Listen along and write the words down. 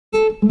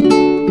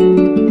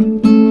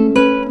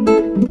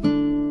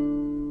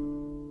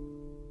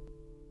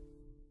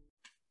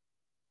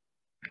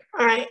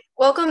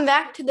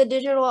Welcome back to the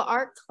Digital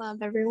Art Club,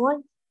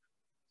 everyone.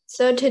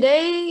 So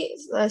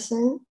today's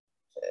lesson,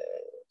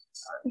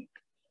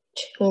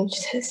 change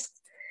this.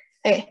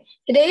 Okay,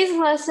 today's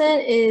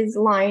lesson is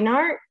line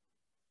art.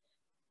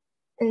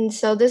 And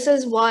so this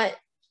is what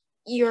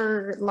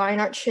your line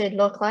art should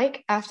look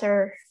like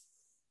after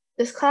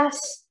this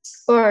class,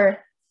 or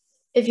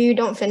if you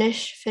don't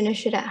finish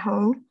it at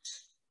home.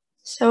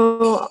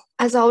 So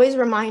as always,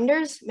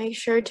 reminders, make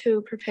sure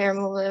to prepare a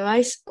mobile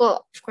device.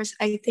 Well, of course,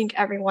 I think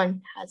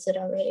everyone has it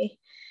already.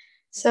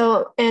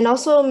 So, and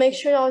also make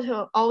sure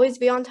to always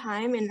be on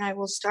time, and I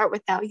will start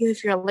without you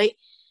if you're late.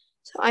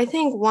 So I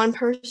think one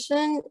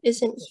person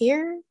isn't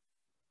here,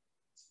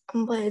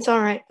 but it's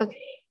all right. Okay.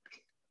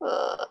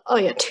 Oh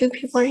yeah, 2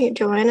 people are here.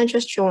 Joanna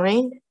just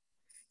joined.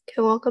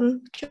 Okay,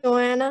 welcome,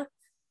 Joanna.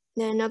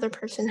 Then another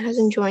person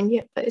hasn't joined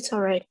yet, but it's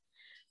all right.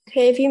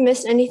 Okay, if you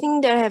missed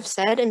anything that I have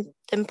said,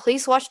 then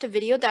please watch the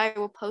video that I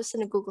will post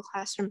in the Google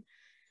Classroom.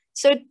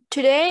 So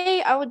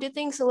today I will do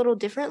things a little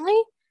differently.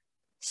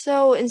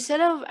 So instead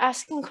of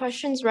asking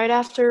questions right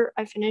after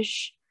I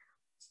finish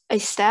a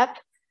step,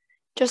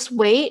 just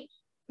wait,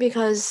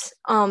 because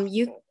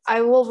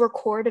I will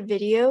record a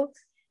video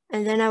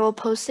and then I will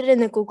post it in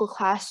the Google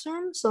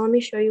Classroom. So let me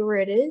show you where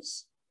it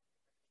is.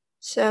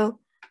 So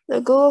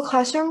the Google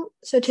Classroom,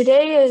 so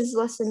today is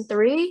lesson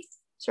 3.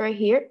 It's right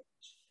here.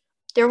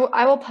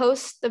 I will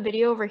post the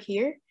video over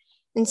here.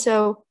 And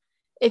so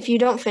if you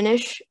don't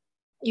finish,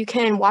 you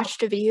can watch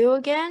the video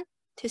again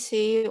to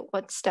see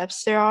what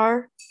steps there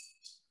are,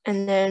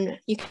 and then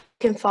you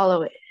can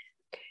follow it.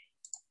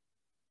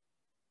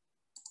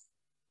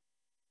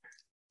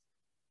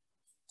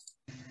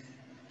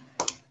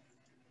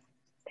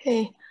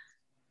 Okay.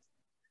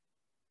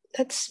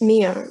 That's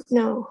Mia.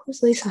 No,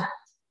 who's Lisa?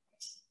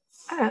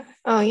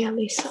 Oh yeah,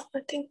 Lisa,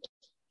 I think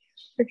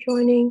for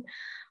joining.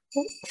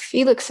 Oh,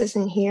 Felix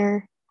isn't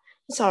here.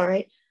 It's all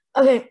right.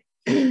 Okay.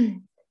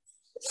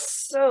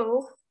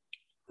 So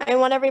I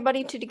want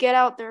everybody to get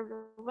out their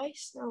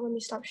device. Now let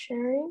me stop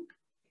sharing.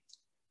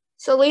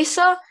 So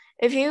Lisa,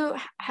 if you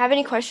have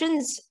any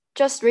questions,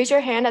 just raise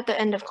your hand at the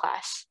end of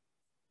class.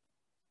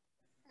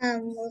 A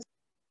little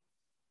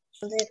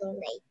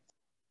late.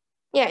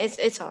 Yeah,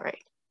 it's all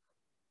right.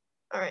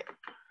 All right.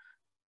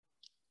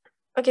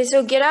 Okay,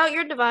 so get out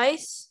your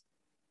device.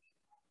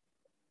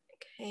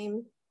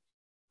 Okay.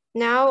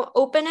 Now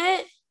open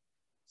it.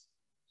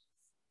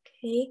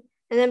 Okay.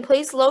 And then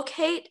please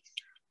locate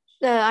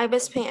the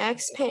IBIS Paint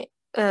X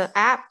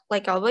app,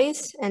 like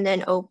always, and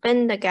then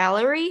open the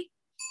gallery.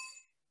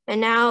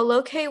 And now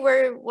locate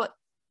what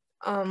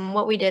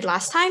we did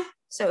last time.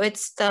 So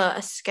it's the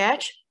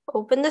sketch.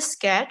 Open the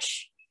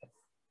sketch.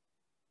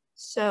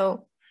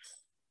 So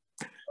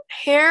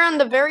here on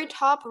the very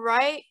top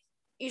right,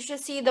 you should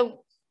see the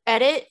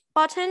edit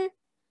button.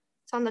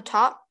 It's on the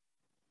top.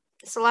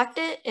 Select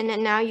it, and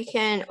then now you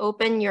can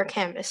open your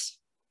canvas.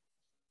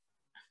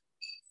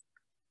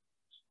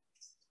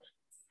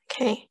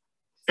 Okay.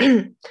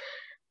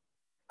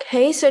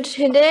 Okay, so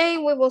today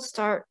we will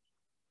start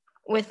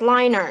with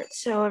line art.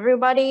 So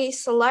everybody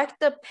select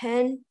the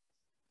pen,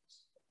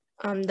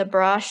 the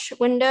brush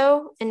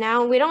window, and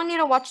now we don't need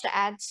to watch the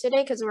ads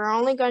today because we're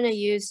only going to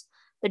use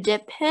the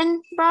dip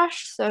pen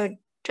brush. So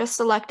just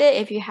select it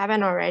if you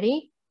haven't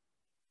already.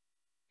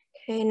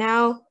 Okay,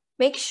 now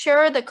make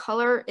sure the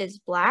color is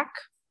black.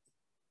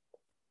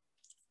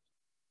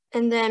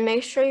 And then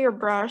make sure your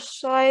brush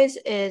size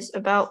is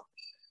about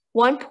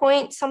 1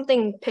 point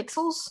something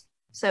pixels.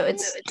 So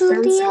it's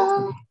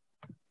Julia?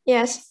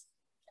 Yes.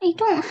 I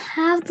don't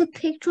have the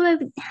picture I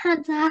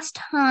had last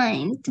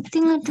time. The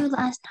thing I drew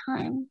last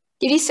time.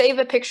 Did you save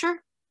a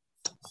picture?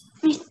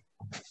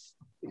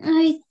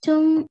 I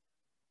don't.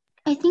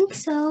 I think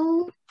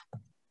so.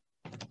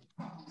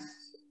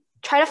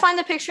 Try to find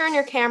the picture in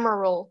your camera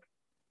roll.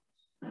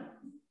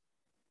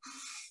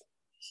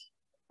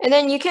 And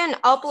then you can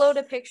upload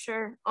a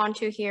picture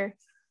onto here.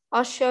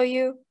 I'll show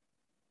you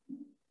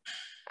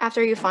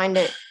after you find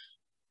it.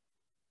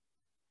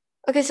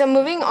 Okay, so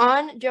moving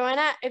on,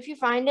 Joanna, if you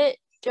find it,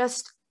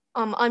 just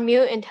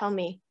unmute and tell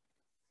me.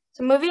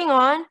 So moving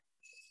on,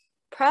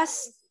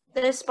 press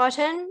this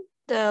button,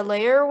 the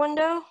layer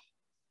window,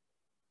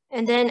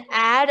 and then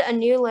add a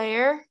new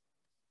layer.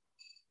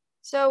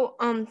 So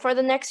for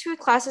the next few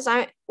classes,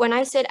 when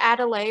I said add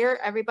a layer,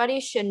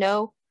 everybody should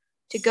know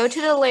to go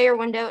to the layer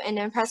window and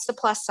then press the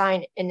plus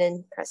sign and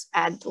then press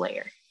add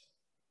layer.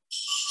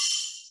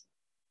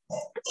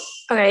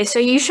 Okay, so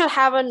you should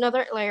have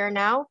another layer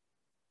now.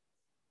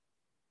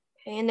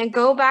 Okay, and then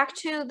go back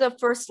to the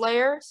first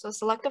layer. So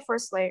select the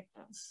first layer.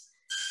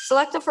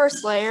 Select the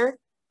first layer.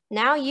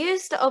 Now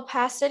use the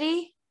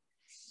opacity.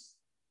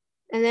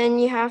 And then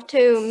you have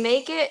to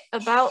make it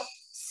about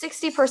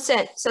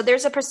 60%. So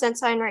there's a percent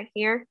sign right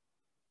here.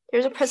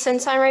 There's a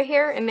percent sign right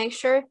here. And make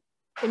sure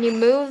when you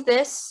move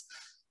this,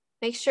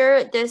 make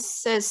sure this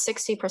says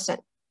 60%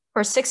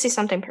 or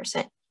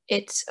 60-something%.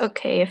 It's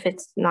okay if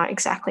it's not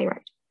exactly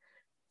right.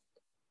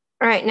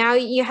 All right, now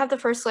you have the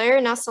first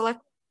layer. Now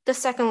select the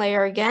second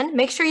layer again.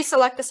 Make sure you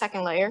select the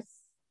second layer.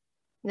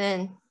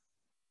 Then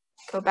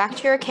go back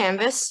to your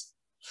canvas.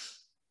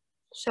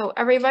 So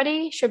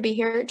everybody should be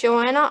here.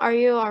 Joanna, are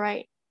you all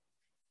right?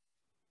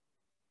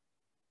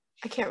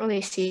 I can't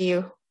really see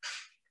you.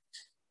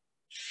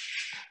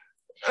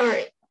 All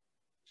right.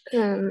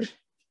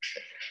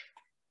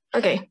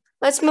 Okay,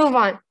 let's move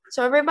on.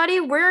 So everybody,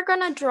 we're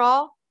gonna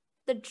draw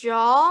the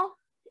jaw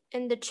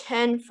and the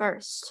chin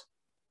first.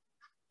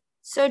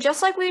 So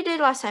just like we did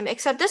last time,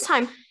 except this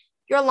time,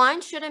 your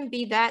line shouldn't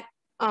be that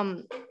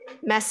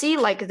messy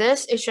like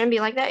this. It shouldn't be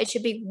like that. It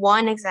should be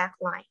one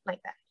exact line like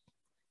that.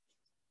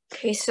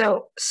 Okay,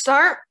 so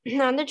start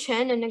on the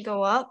chin and then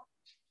go up.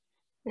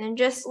 And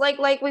just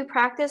like we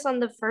practiced on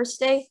the first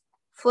day,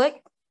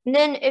 flick. And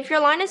then if your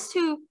line is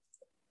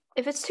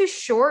if it's too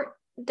short,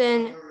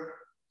 then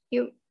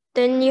you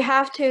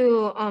have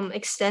to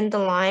extend the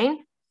line.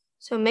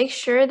 So make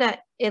sure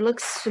that it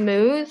looks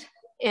smooth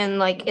and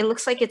like it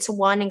looks like it's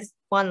one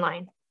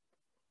line.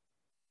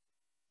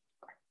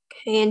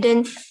 Okay, and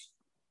then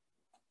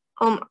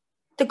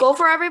the goal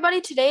for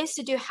everybody today is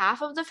to do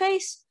half of the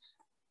face.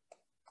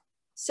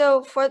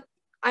 So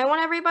I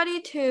want everybody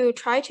to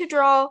try to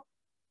draw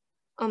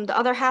the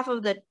other half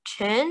of the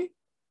chin.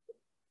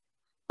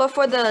 But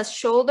for the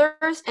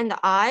shoulders and the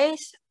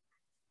eyes,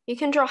 you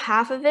can draw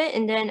half of it,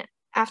 and then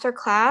after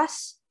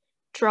class,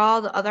 draw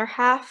the other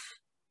half.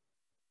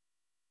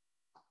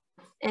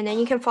 And then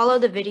you can follow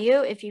the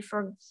video if you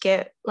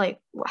forget like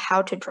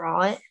how to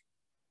draw it.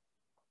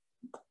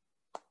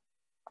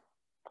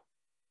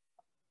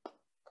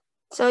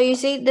 So you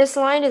see this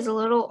line is a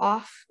little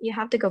off. You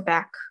have to go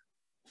back.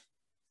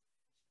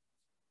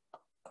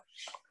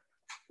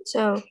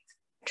 So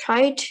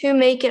try to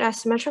make it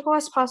as symmetrical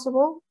as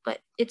possible, but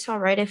it's all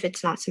right if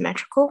it's not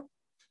symmetrical.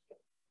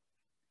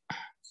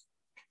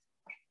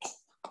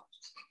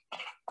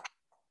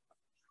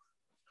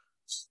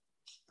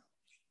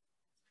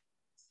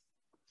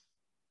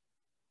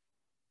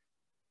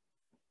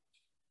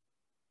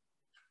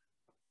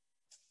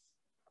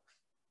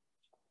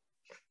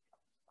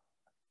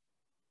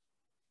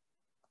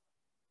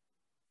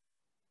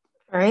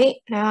 All right,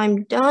 now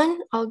I'm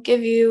done. I'll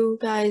give you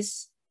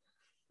guys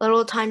a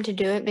little time to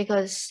do it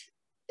because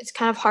it's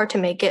kind of hard to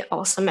make it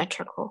all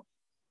symmetrical.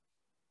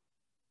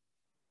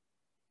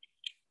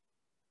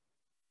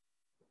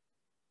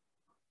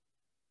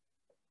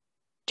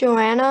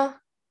 Joanna,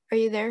 are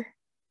you there?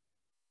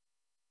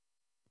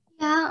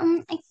 Yeah,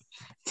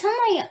 it's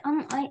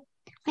on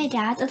my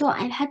dad's little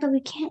iPad, but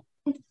we can't.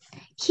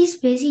 He's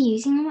busy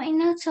using it right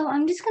now, so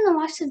I'm just gonna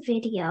watch the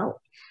video.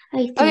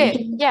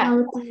 Okay, yeah,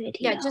 the video.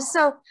 yeah. Just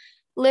so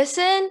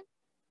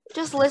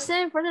just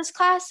listen for this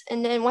class,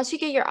 and then once you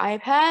get your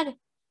iPad,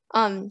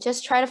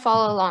 just try to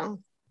follow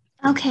along.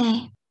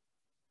 Okay.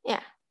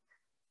 Yeah.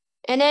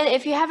 And then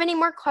if you have any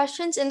more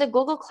questions in the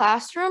Google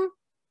Classroom,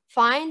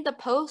 find the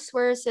post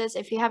where it says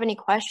if you have any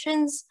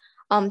questions,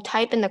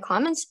 type in the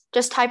comments.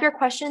 Just type your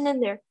question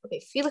in there.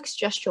 Okay, Felix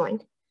just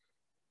joined.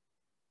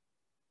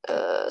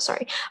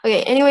 Sorry.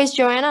 Okay, anyways,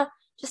 Joanna,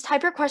 just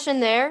type your question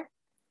there.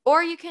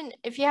 Or you can,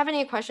 if you have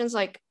any questions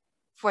like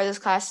for this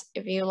class,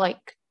 if you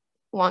like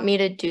want me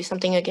to do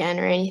something again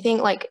or anything,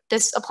 like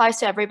this applies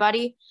to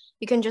everybody,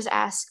 you can just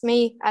ask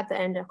me at the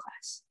end of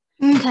class.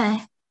 Okay.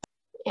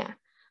 Yeah.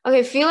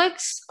 Okay,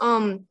 Felix,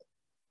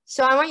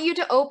 so I want you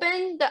to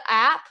open the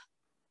app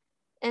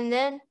and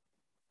then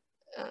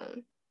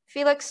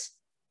Felix,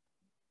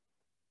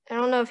 I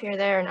don't know if you're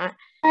there or not.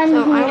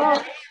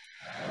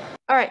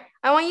 All right,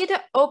 I want you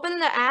to open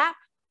the app.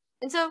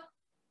 And so,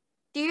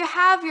 do you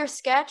have your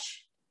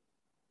sketch?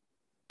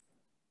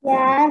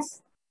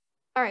 Yes.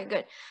 All right,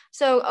 good.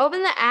 So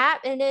open the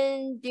app and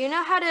then do you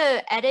know how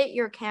to edit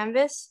your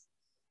canvas?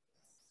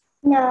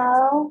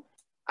 No.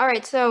 All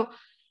right, so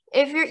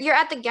if you're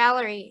at the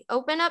gallery,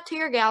 open up to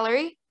your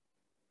gallery.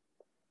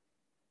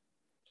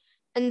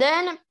 And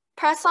then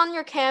press on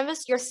your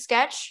canvas, your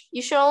sketch.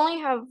 You should only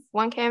have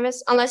one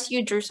canvas unless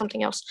you drew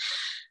something else.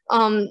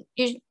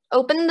 You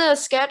open the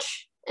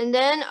sketch and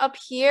then up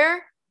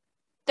here,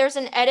 there's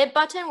an edit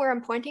button where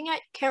I'm pointing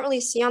at. Can't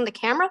really see on the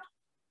camera,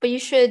 but you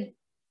should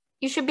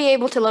be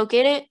able to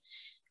locate it.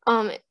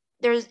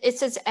 It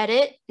says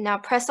edit. Now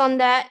press on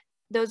that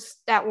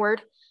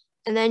word,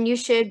 and then you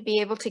should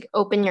be able to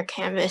open your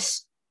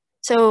canvas.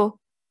 So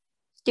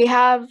do you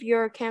have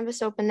your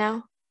canvas open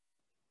now?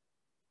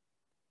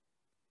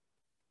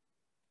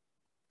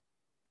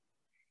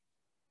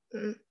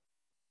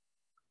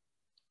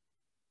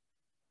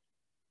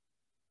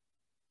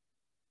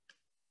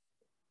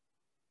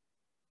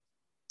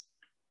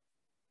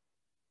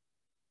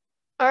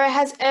 All right,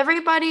 has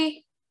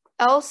everybody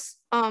else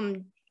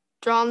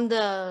drawn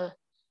the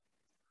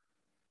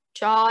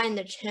jaw and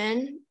the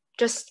chin?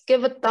 Just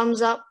give a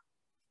thumbs up.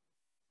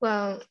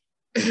 Well,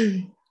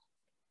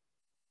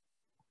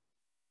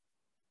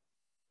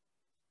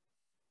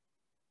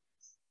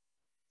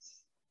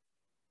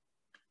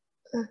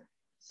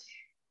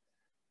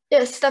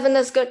 yeah, Stefan,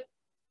 that's good.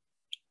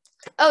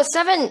 Oh,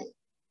 7,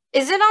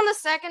 is it on the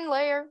second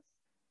layer?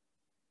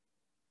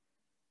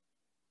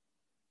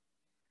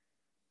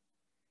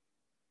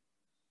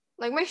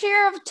 Like make sure you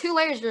have 2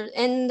 layers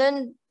and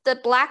then the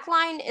black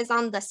line is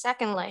on the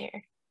second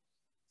layer.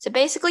 So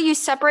basically you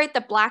separate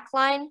the black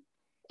line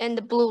and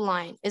the blue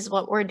line is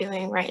what we're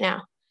doing right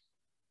now.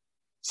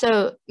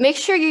 So make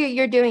sure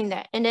you're doing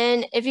that. And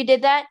then if you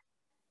did that,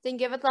 then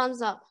give a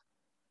thumbs up.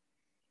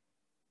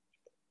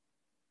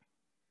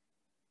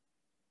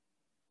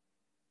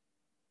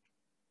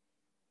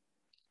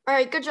 All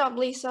right, good job,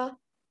 Lisa.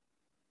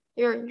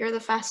 You're the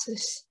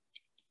fastest.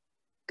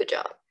 Good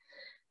job.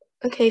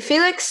 Okay,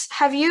 Felix,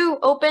 have you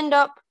opened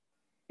up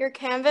your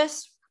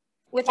canvas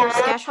with your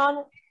sketch on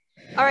it?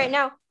 All right,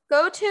 now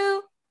go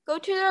to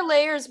the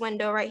layers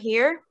window right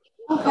here.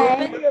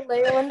 Okay. Open your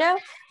layer window.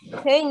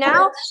 Okay,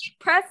 now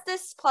press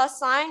this plus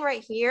sign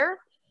right here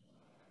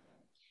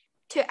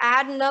to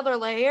add another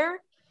layer.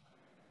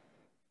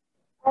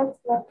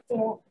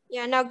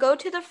 Yeah, now go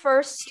to the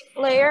first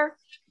layer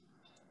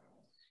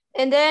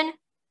and then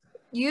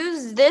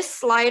use this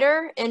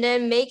slider and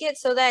then make it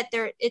so that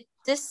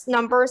this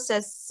number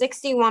says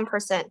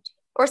 61%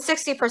 or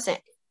 60%.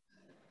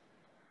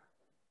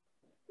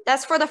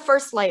 That's for the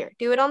first layer.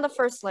 Do it on the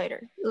first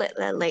layer.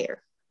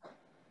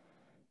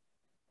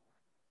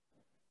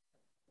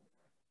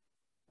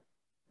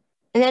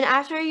 And then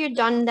after you've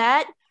done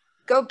that,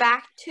 go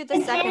back to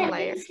the second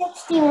layer.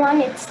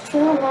 61, it's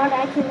too hard.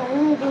 I can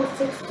only do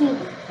 60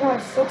 or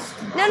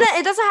 60. No,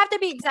 it doesn't have to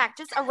be exact.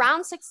 Just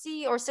around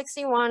 60 or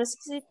 61 or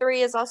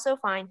 63 is also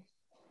fine.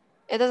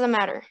 It doesn't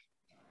matter.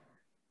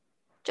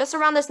 Just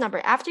around this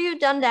number. After you've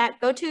done that,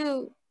 go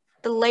to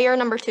the layer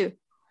number 2.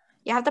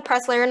 You have to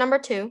press layer number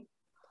 2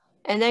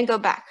 and then go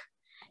back.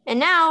 And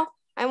now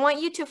I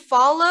want you to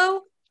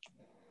follow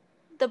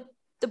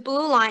the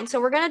blue line.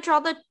 So we're going to draw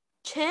the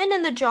chin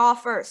and the jaw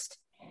first.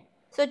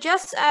 So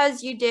just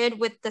as you did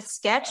with the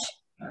sketch,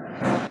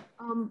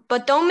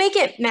 but don't make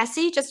it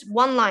messy, just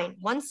one line,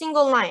 one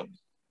single line.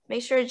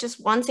 Make sure it's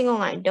just one single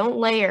line, don't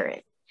layer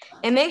it.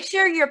 And make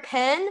sure your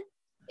pen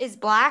is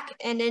black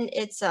and then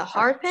it's a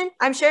hard pen.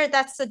 I'm sure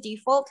that's the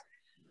default.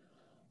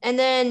 And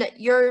then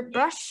your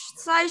brush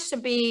size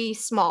should be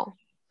small.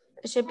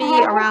 It should be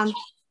around.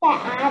 I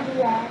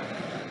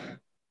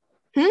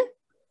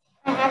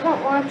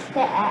haven't watched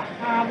the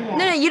ad yet.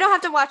 No, you don't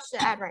have to watch the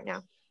ad right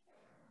now.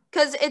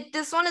 Because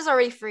this one is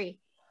already free.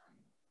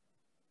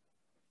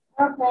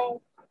 Okay. All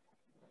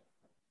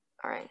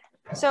right.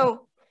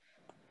 So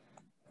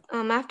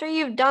after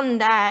you've done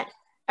that,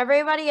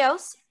 everybody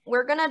else,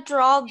 we're gonna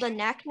draw the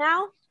neck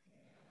now.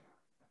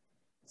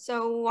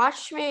 So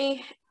watch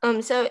me.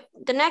 So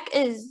the neck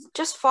is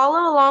just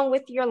follow along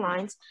with your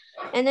lines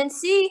and then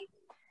see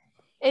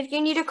if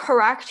you need to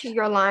correct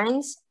your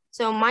lines.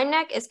 So my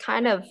neck is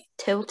kind of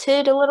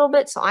tilted a little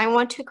bit, so I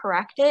want to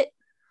correct it.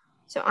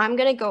 So I'm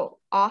gonna go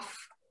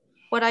off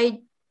what I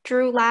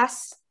drew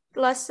last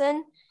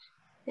lesson,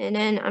 and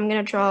then I'm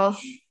gonna draw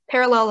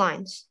parallel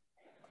lines.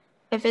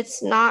 If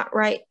it's not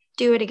right,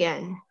 do it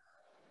again.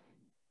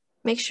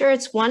 Make sure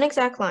it's one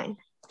exact line,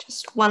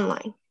 just one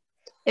line.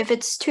 If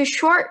it's too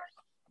short,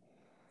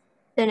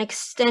 then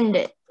extend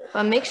it,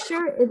 but make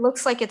sure it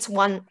looks like it's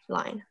one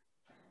line.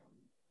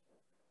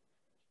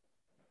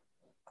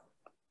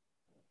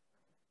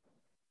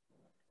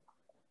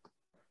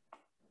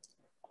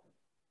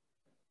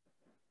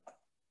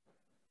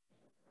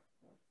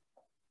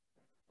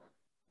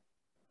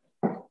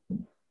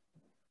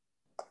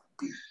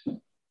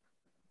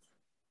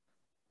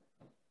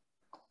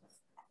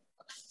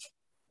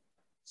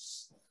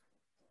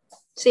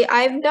 See,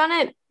 I've done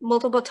it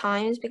multiple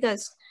times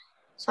because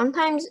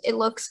sometimes it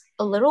looks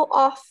a little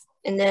off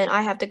and then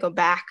I have to go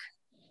back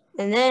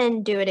and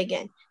then do it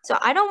again. So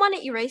I don't want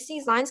to erase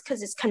these lines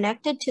because it's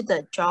connected to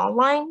the jaw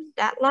line,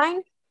 that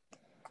line,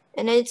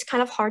 and it's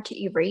kind of hard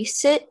to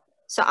erase it.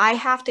 So I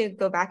have to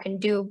go back and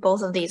do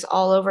both of these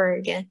all over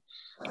again,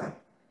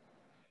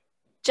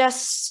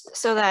 just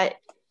so that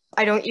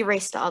I don't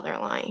erase the other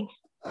line,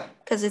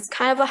 because it's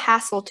kind of a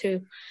hassle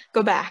to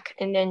go back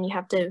and then you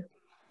have to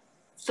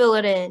fill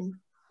it in.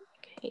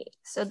 Okay,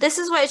 so this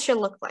is what it should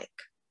look like.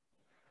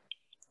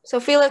 So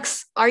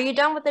Felix, are you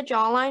done with the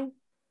jawline?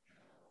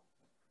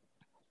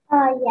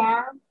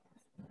 Yeah.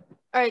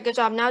 All right, good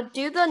job. Now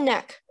do the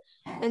neck.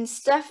 And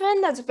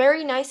Stefan, that's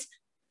very nice.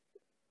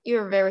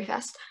 You're very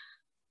fast.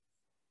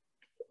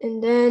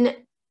 And then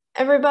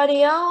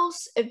everybody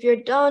else, if you're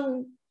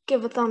done,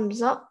 give a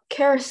thumbs up.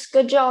 Karis,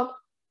 good job.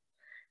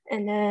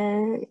 And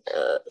then,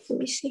 let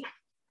me see.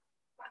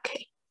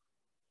 Okay.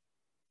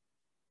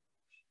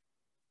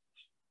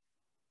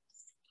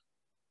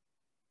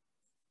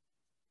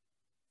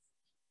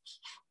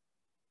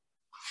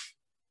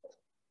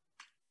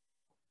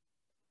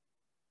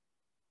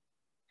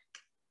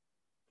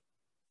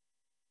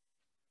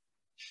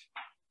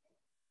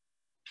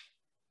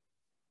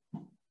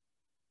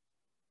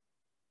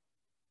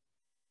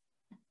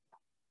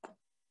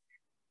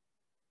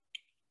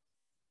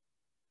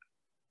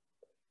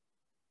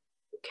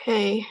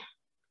 Okay,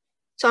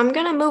 so I'm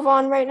gonna move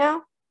on right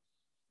now,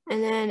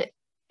 and then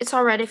it's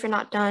all right if you're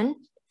not done.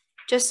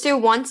 Just do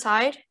one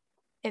side.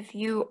 If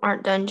you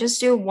aren't done,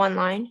 just do one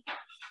line.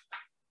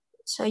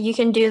 So you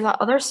can do the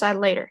other side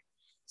later.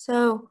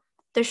 So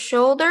the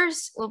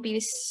shoulders will be the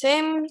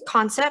same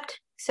concept,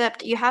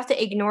 except you have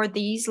to ignore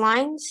these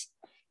lines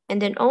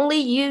and then only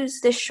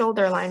use this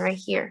shoulder line right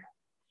here.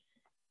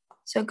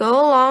 So go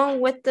along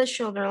with the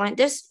shoulder line.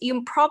 This,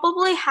 you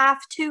probably have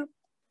to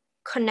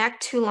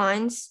connect two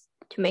lines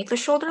to make the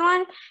shoulder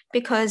line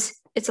because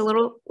it's a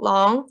little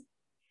long.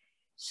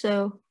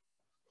 So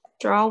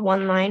draw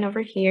one line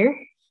over here,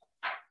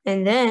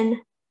 and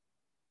then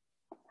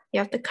you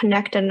have to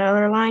connect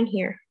another line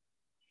here.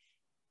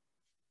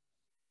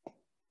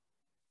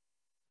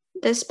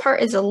 This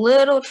part is a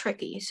little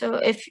tricky. So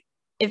if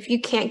you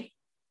can't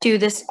do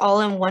this all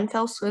in one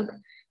fell swoop,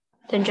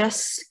 then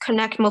just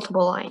connect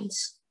multiple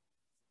lines.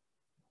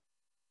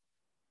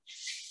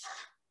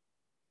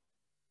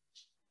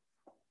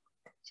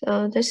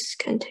 So this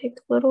can take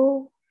a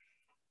little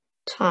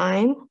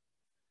time.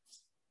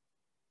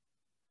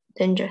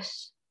 Then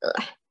just,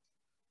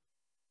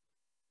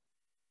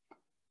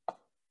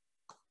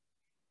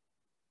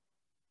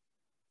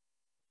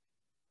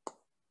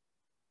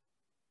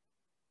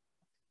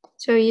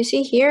 So you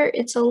see here,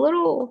 it's a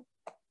little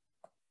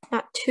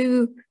not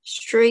too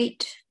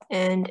straight,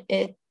 and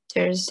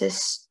there's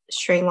this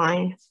straight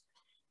line.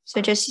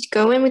 So just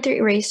go in with your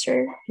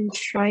eraser and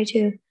try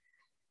to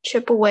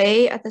chip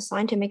away at this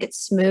line to make it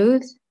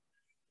smooth.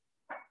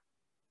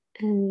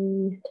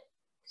 And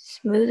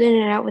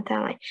smoothing it out with that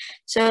line.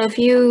 So if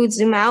you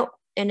zoom out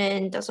and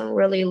then it doesn't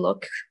really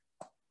look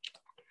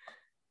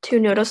too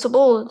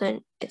noticeable,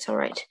 then it's all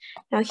right.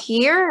 Now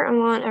here, I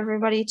want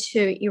everybody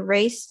to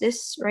erase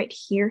this right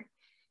here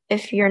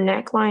if your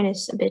neckline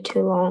is a bit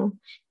too long.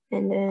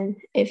 And then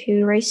if you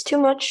erase too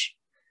much,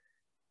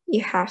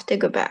 you have to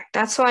go back.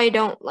 That's why I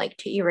don't like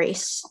to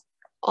erase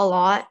a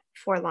lot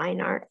for line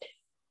art,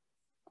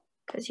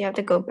 because you have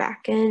to go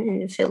back in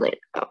and fill it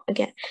out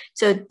again.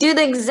 So do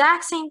the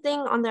exact same thing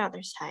on the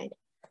other side.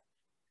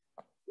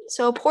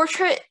 So a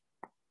portrait,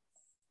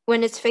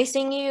 when it's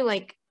facing you,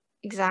 like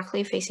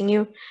exactly facing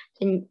you,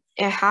 then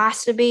it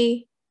has to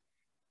be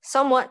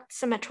somewhat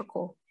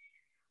symmetrical.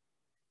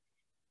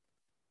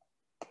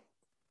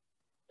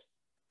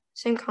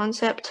 Same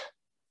concept.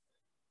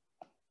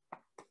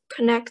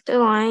 Connect the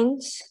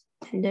lines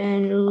and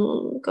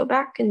then go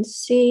back and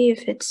see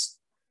if it's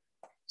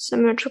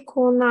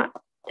symmetrical or not.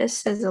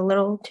 This is a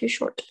little too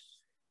short.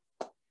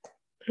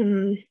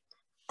 And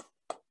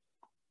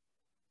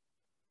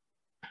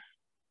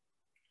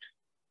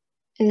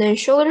then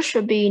shoulders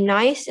should be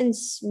nice and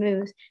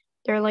smooth.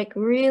 They're like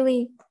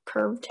really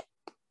curved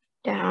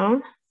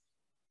down.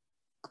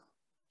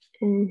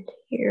 And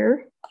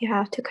here you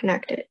have to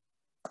connect it.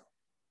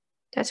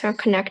 That's our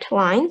connect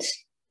lines.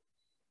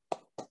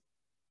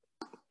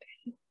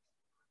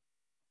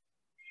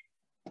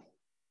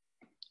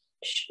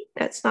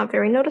 That's not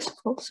very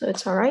noticeable, so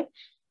it's all right.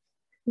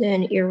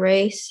 Then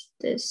erase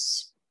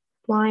this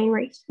line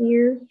right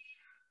here.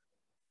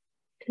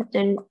 And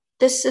then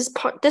this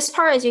part,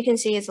 as you can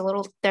see, is a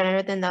little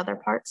thinner than the other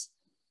parts.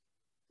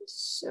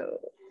 So,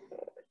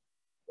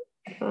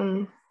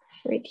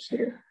 right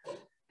here.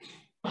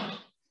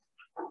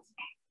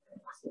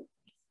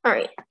 All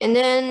right, and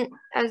then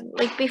as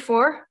like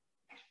before,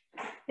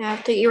 you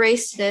have to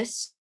erase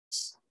this.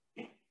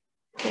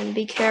 And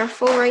be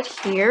careful right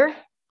here.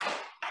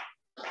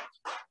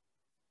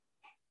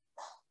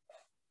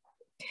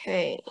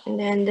 Okay, and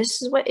then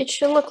this is what it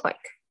should look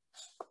like.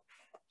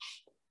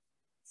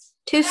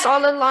 Two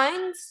solid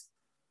lines,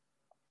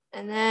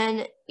 and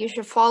then you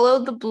should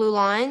follow the blue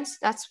lines.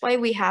 That's why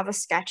we have a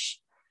sketch,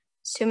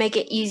 to make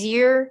it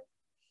easier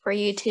for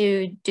you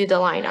to do the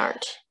line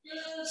art.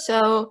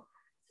 So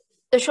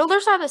the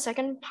shoulders are the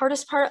second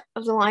hardest part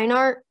of the line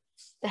art.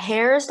 The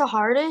hair is the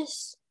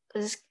hardest.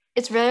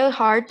 It's really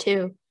hard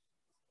to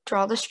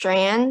draw the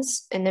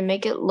strands and then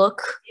make it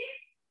look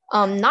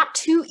not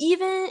too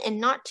even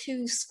and not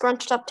too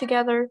scrunched up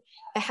together.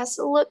 It has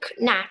to look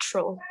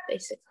natural,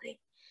 basically.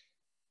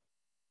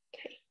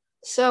 Okay,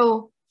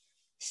 so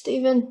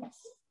Stephen,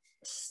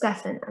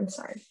 I'm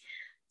sorry.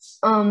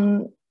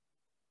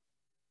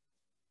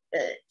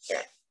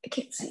 Yeah, I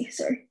can't see,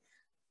 sorry.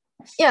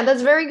 Yeah,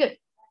 that's very good.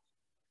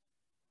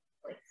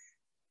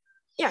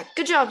 Yeah,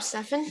 good job,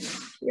 Stefan.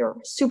 You're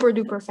super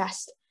duper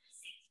fast.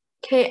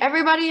 Okay,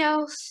 everybody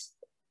else,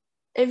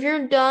 if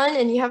you're done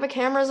and you have a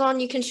cameras on,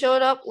 you can show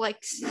it up like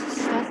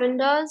Stefan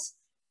does.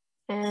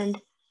 And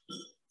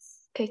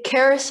okay,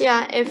 Karis,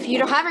 yeah, if you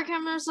don't have your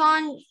cameras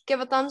on, give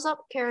a thumbs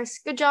up.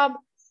 Karis, good job.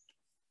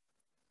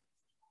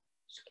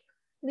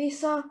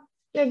 Lisa,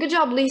 yeah, good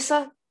job,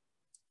 Lisa.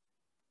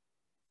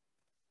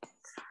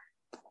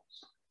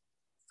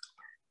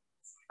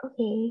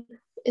 Okay,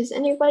 is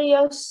anybody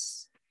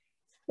else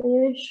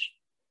finished?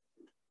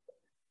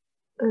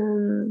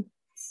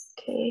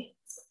 Okay.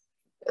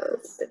 Oh,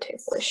 the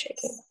table is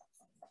shaking.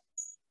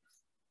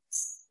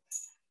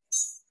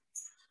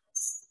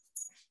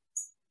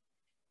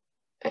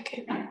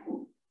 Okay.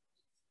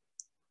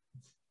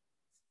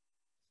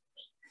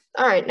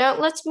 All right, now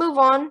let's move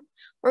on.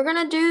 We're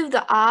gonna do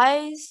the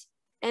eyes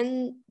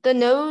and the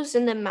nose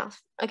and the mouth.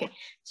 Okay,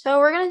 so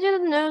we're gonna do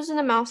the nose and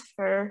the mouth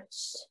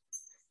first.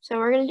 So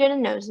we're gonna do the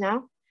nose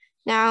now.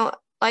 Now,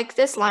 like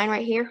this line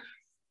right here,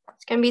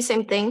 it's gonna be the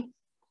same thing.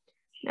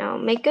 Now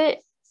make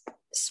it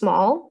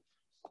small.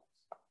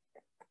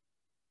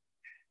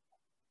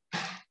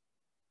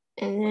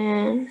 And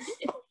then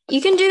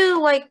you can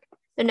do like,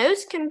 the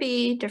nose can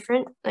be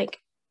different. Like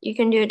you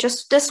can do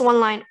just this one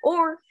line,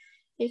 or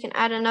you can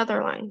add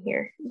another line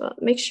here,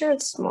 but make sure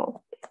it's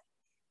small.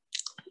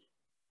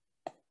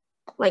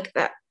 Like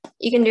that.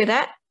 You can do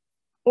that,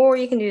 or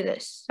you can do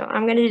this. So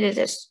I'm gonna do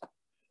this.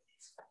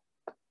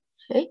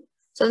 Okay,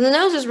 so the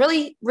nose is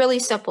really, really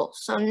simple.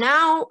 So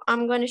now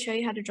I'm going to show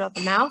you how to draw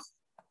the mouth.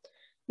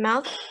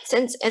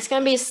 Since it's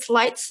going to be a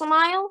slight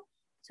smile,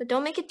 so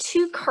don't make it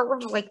too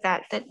curved like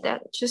that.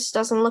 That just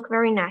doesn't look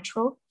very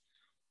natural.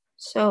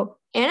 So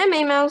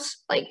anime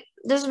mouths, like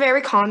this is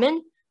very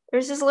common.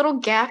 There's this little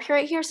gap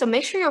right here, so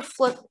make sure you're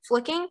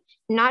flicking,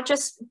 not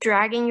just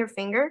dragging your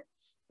finger.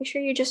 Make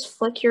sure you just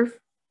flick your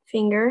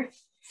finger,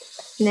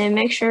 and then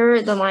make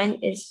sure the line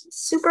is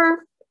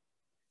super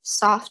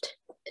soft,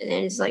 and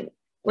it's like,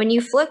 when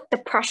you flick, the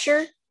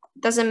pressure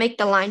doesn't make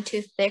the line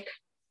too thick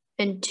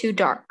and too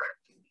dark.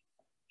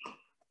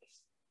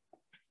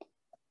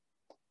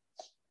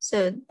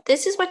 So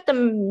this is what the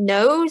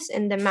nose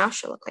and the mouth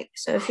should look like.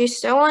 So if you're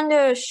still on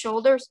the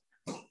shoulders,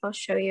 I'll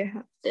show you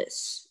how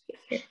this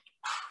here.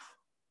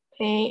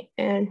 Okay,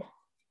 and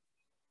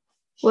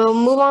we'll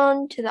move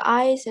on to the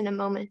eyes in a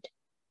moment.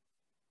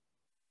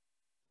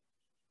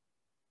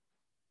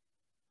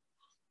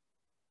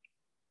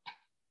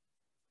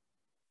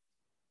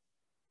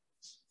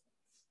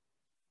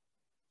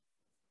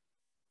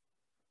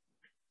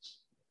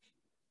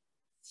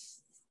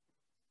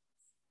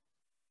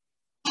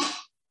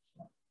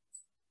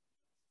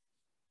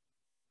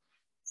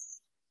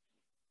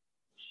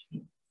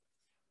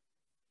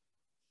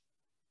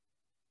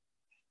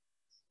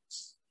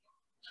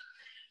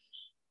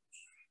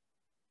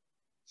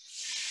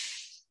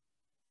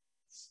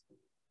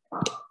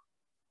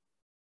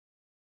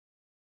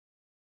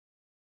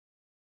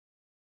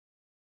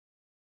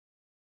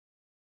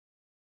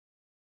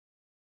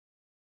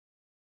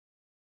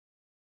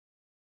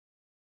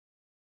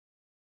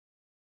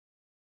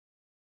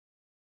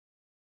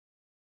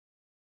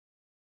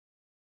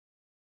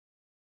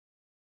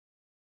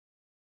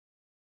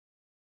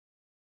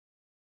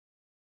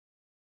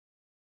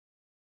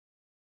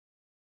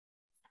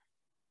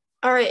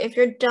 All right, if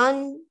you're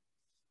done,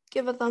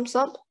 give a thumbs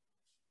up.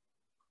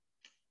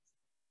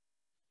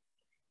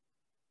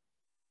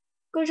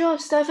 Good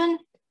job, Stefan.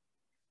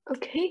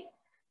 Okay,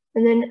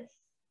 and then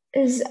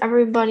is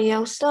everybody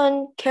else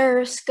done?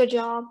 Karis, good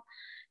job.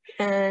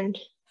 And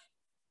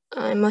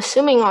I'm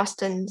assuming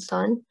Austin's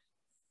done.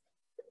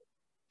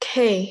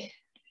 Okay,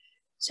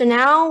 so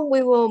now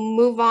we will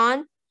move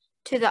on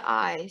to the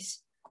eyes.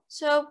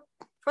 So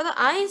for the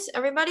eyes,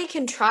 everybody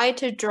can try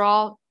to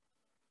draw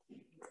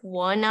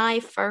one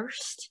eye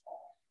first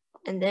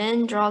and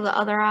then draw the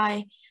other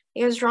eye,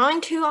 because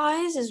drawing two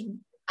eyes is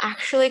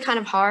actually kind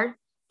of hard.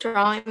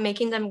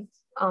 Making them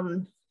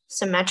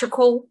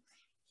symmetrical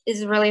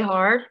is really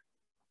hard.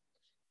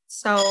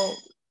 So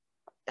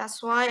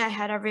that's why I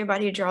had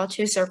everybody draw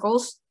two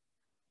circles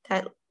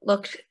that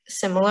looked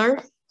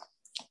similar.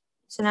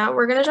 So now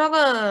we're gonna draw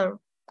the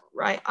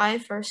right eye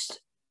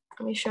first.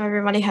 Let me show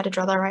everybody how to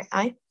draw the right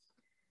eye.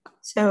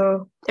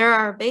 So there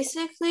are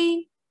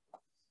basically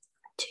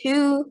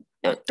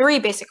three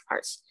basic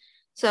parts.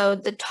 So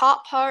the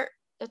top part,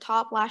 the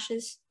top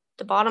lashes,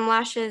 the bottom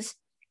lashes,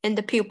 and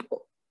the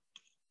pupil.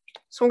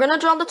 So we're gonna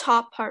draw the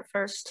top part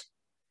first.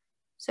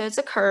 So it's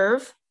a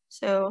curve.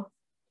 So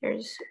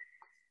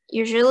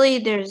usually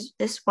there's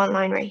this one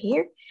line right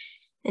here,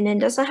 and it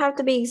doesn't have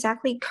to be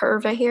exactly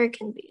curved right here. It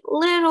can be a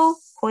little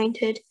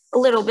pointed, a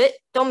little bit.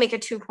 Don't make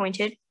it too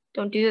pointed.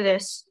 Don't do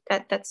this.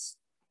 That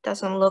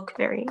doesn't look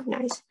very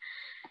nice.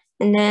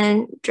 And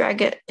then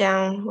drag it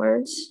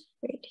downwards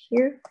right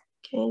here.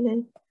 Okay, and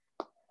then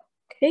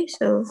okay,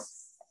 so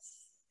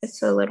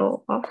it's a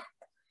little off.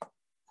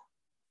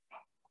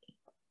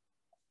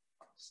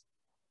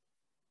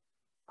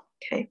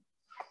 Okay.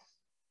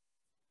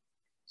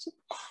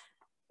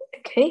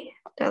 Okay,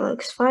 that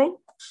looks fine.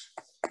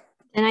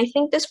 And I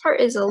think this part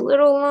is a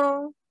little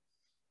long.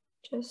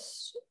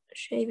 Just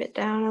shave it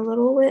down a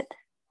little bit.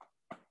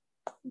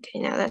 Okay,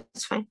 now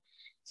that's fine.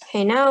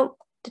 Okay, now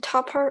the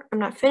top part, I'm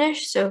not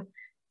finished. So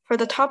for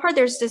the top part,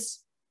 there's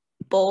this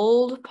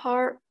bold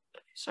part.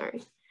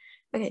 Sorry.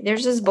 Okay,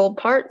 there's this bold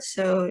part.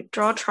 So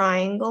draw a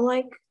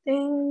triangle-like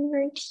thing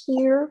right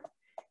here.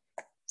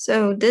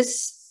 So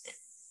this,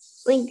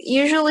 like,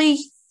 usually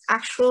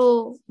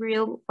actual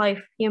real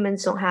life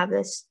humans don't have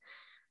this,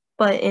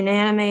 but in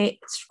anime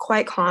it's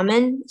quite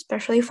common,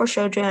 especially for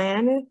shoujo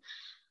anime.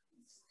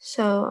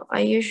 So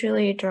I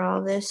usually draw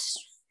this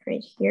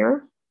right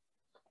here.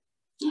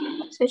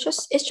 So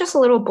it's just a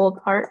little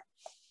bold part,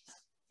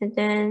 and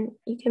then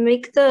you can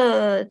make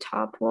the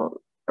top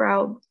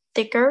brow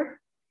thicker.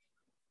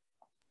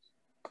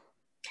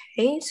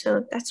 Okay,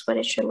 so that's what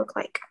it should look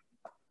like.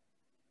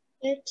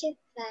 You're too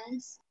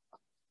fast.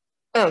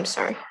 Oh, I'm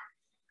sorry.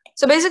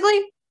 So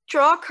basically,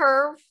 draw a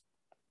curve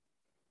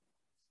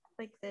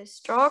like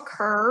this. Draw a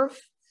curve,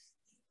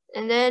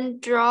 and then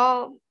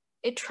draw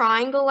a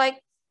triangle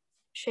like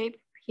shape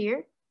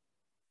here.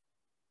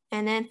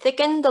 And then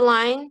thicken the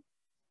line,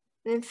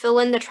 and then fill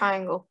in the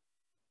triangle.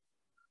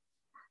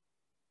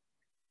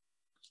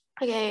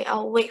 Okay,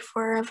 I'll wait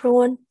for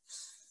everyone.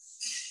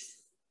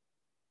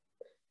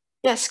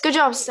 Yes, good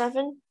job,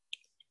 Stefan.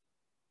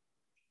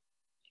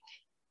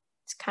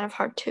 It's kind of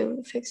hard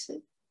to fix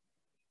it,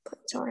 but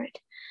it's all right.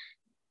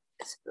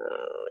 So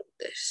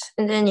this,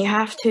 and then you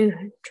have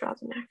to draw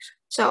the next.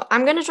 So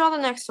I'm gonna draw the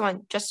next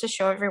one just to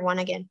show everyone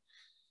again.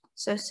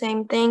 So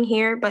same thing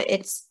here, but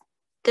it's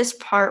this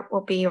part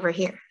will be over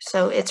here.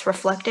 So it's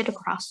reflected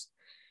across.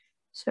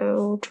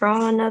 So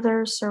draw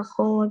another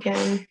circle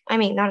again. I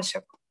mean, not a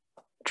circle.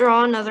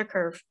 Draw another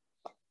curve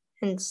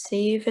and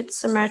see if it's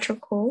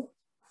symmetrical.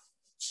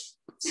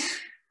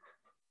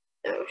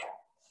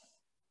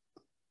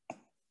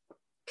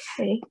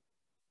 Okay.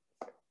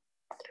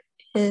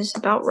 Is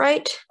about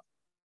right.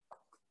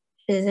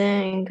 And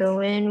then go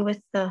in with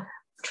the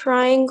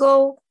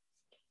triangle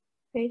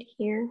right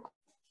here.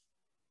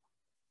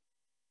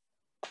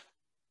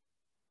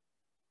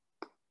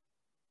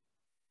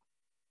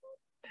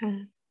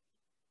 And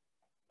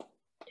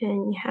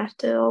you have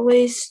to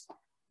always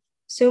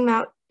zoom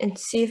out and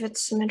see if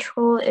it's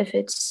symmetrical. If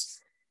it's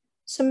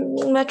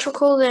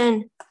symmetrical,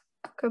 then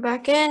go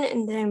back in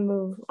and then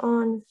move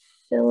on.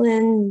 Fill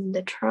in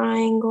the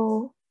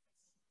triangle.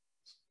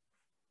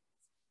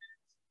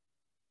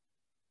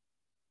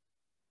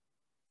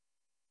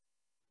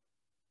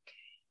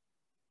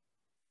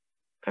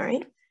 All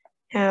right,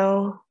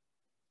 now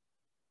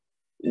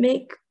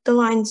make the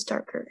lines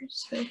darker.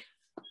 So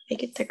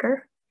make it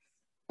thicker.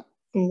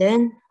 And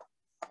then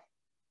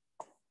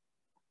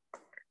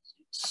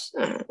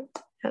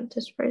have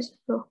this raise as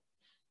well.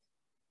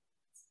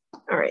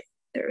 All right,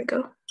 there we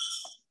go.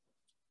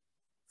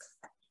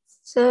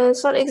 So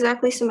it's not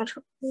exactly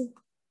symmetrical.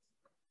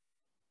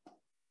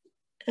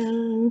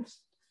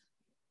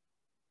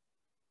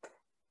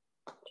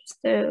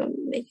 Just to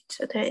make it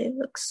so that it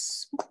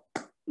looks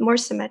more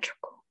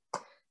symmetrical.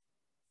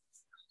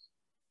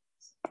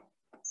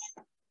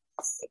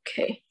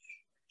 Okay.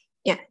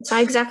 Yeah, it's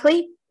not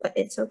exactly, but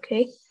it's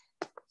okay.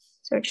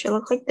 So it should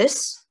look like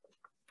this.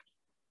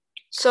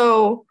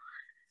 So,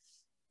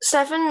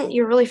 Stefan,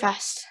 you're really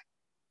fast.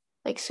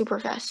 Like super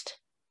fast.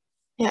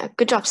 Yeah,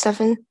 good job,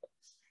 Stefan.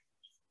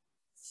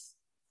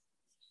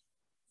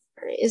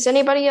 All right, is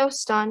anybody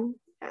else done?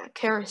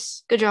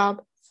 Karis, good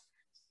job.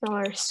 Y'all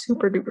are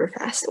super duper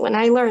fast. When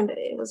I learned it,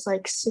 it was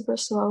like super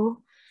slow.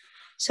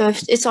 So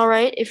if it's all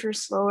right if you're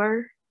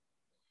slower,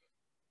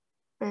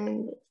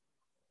 and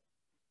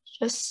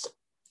just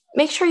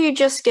make sure you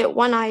just get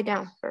one eye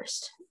down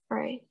first. All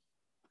right.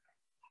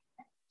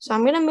 So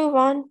I'm gonna move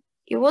on.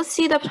 You will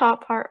see the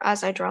top part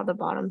as I draw the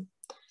bottom.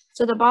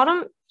 So the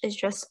bottom is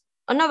just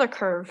another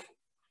curve.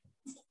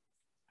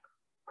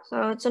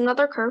 So it's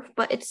another curve,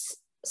 but it's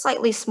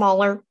slightly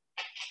smaller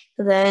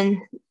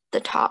than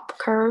the top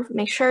curve.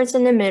 Make sure it's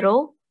in the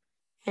middle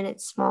and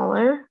it's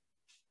smaller.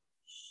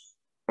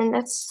 And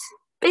that's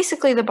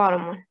basically the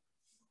bottom one.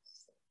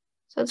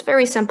 So it's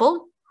very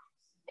simple.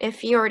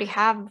 If you already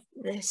have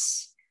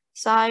this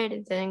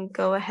side, then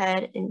go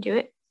ahead and do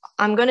it.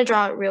 I'm gonna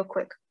draw it real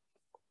quick.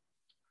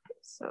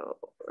 So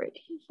right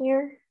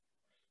here,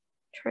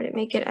 try to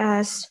make it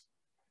as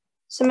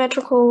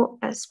symmetrical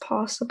as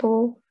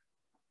possible,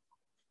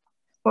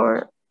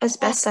 or as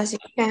best as you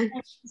can.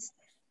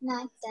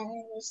 Not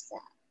done with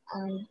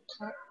the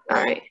top.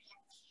 All right.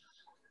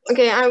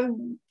 Okay,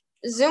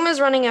 Zoom is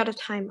running out of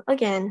time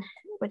again,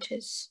 which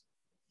is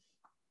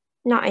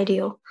not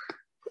ideal,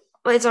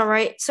 but it's all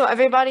right. So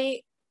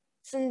everybody,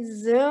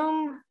 since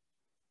Zoom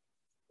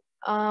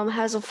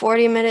has a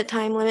 40-minute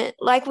time limit,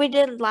 like we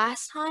did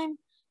last time,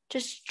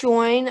 just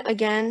join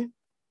again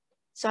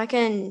so I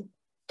can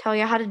tell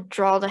you how to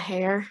draw the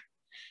hair.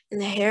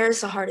 And the hair is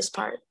the hardest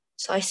part,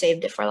 so I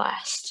saved it for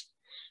last.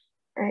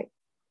 All right,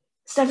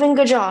 Stefan,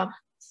 good job.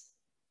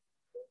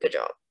 Good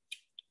job.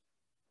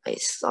 I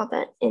saw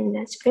that, and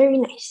that's very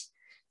nice.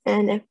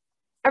 And if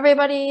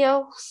everybody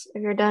else,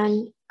 if you're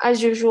done,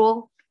 as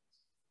usual,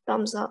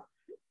 thumbs up.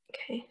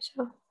 Okay,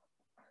 so.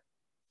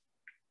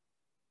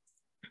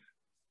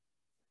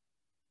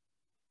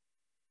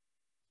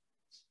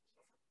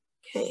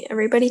 Okay,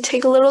 everybody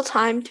take a little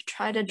time to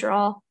try to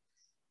draw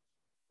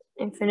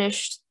and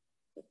finish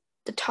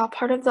the top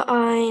part of the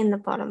eye and the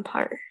bottom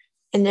part.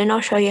 And then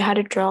I'll show you how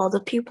to draw the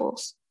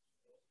pupils.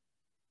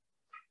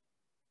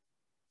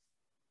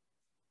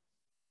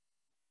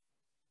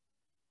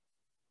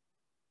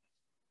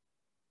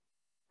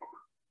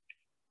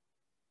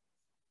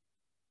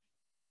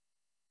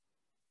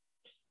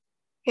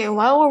 Okay,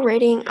 while we're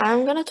waiting,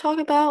 I'm gonna talk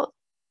about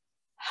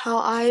how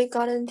I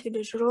got into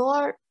digital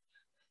art.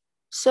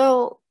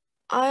 So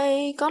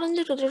I got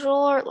into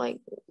digital art like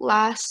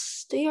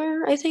last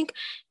year, I think,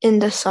 in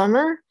the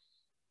summer.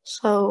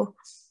 So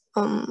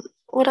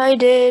what I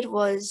did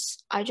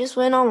was I just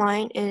went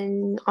online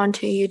and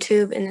onto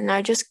YouTube, and then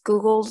I just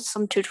Googled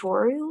some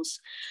tutorials.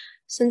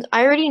 Since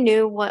I already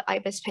knew what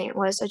IBIS Paint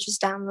was, I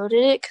just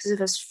downloaded it because it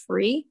was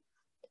free.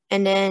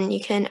 and then you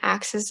can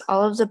access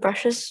all of the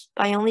brushes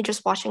by only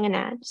just watching an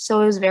ad.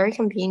 So it was very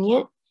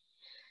convenient.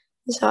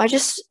 So I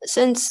just,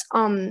 since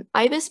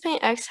Ibis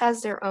Paint X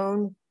has their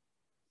own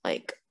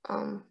like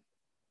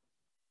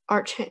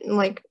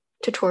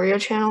tutorial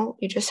channel,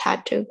 you just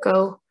had to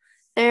go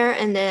there,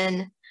 and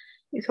then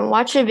you can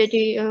watch a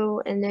video,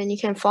 and then you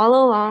can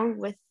follow along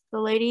with the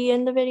lady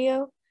in the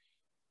video.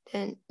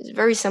 And it's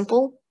very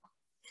simple.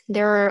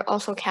 There are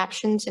also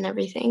captions and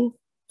everything.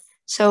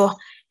 So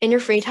in your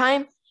free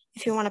time,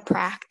 if you want to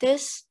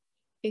practice,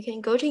 you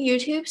can go to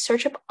YouTube,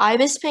 search up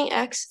Ibis Paint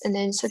X, and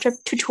then search up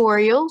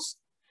tutorials.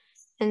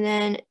 And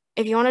then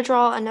if you want to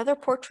draw another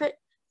portrait,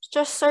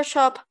 just search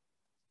up,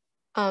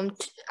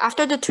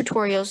 after the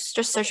tutorials,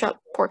 just search up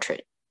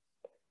portrait.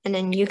 And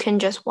then you can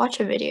just watch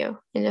a video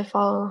and then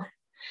follow.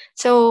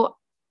 So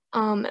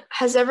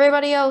has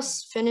everybody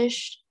else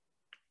finished?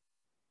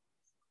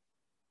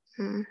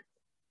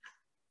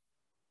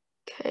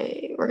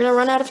 Okay, we're gonna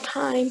run out of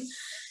time.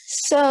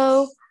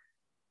 So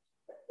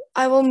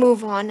I will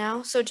move on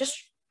now. So just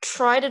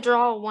try to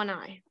draw one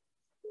eye.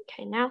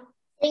 Okay, now.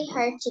 Very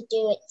hard to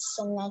do it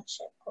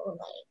symmetrical,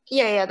 like.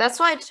 Yeah, that's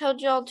why I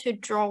told y'all to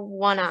draw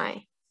one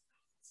eye.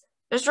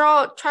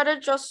 Try to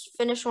just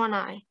finish one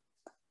eye.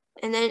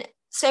 And then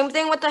same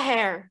thing with the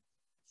hair.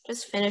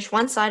 Just finish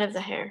one side of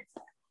the hair.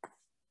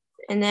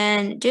 And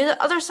then do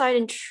the other side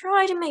and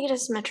try to make it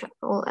as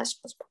symmetrical as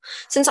possible.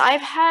 Since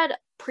I've had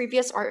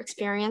previous art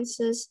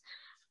experiences,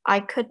 I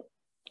could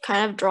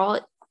kind of draw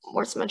it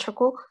more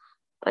symmetrical,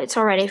 but it's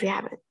alright if you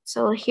haven't.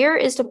 So here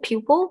is the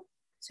pupil.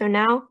 So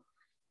now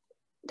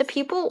the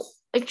pupil,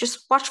 like,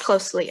 just watch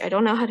closely. I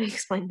don't know how to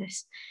explain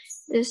this.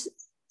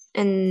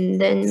 And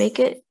then make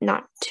it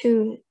not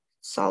too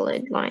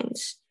solid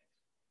lines.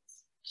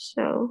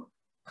 So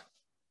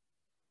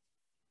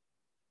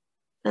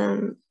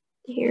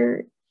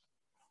here,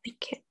 I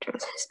can't draw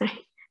this. Oh,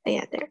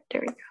 yeah, there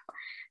we go.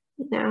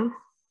 Now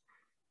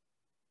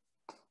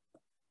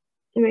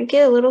make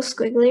it a little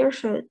squigglier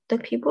so the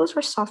pupils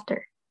are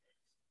softer.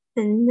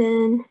 And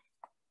then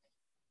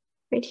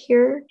right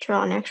here,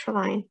 draw an extra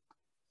line.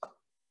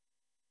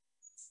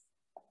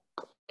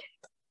 Okay.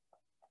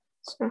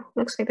 So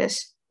looks like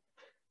this.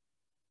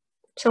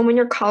 So when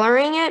you're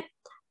coloring it,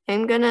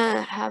 I'm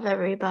gonna have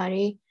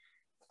everybody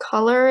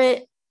color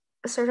it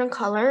a certain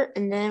color,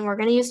 and then we're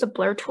gonna use the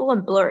blur tool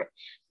and blur it.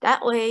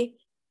 That way,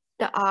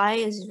 the eye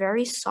is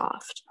very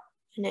soft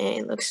and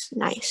it looks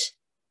nice.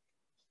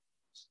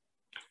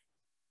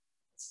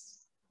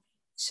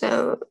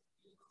 So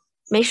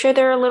make sure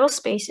there are little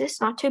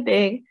spaces, not too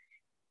big,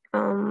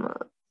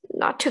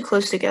 not too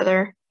close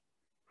together.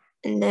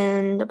 And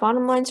then the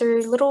bottom lines are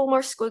a little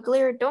more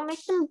squigglier. Don't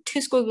make them too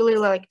squiggly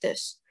like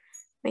this.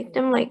 Make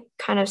them like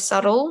kind of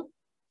subtle,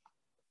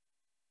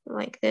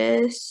 like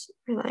this,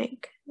 or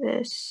like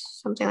this,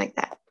 something like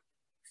that.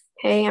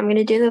 Okay, I'm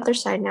gonna do the other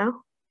side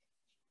now.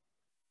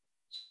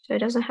 So it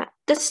doesn't have,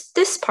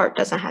 this part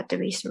doesn't have to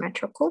be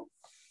symmetrical.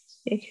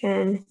 You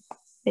can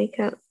make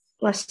it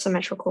less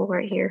symmetrical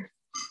right here.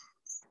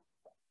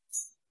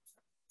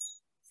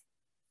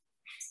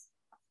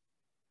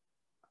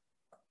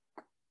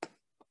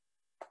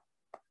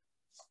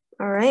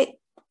 All right,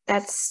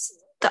 that's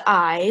the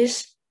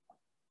eyes.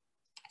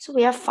 So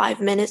we have 5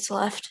 minutes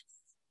left.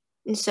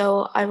 And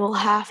so I will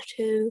have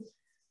to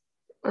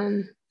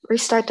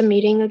restart the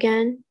meeting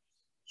again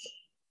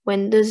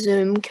when the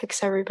Zoom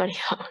kicks everybody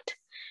out.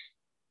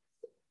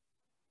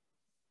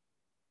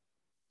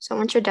 So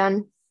once you're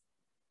done,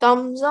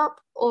 thumbs up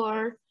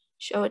or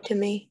show it to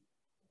me.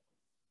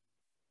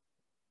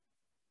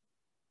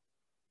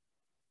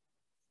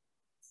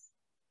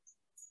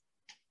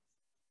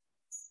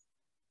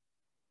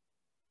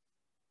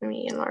 Let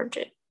me enlarge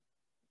it.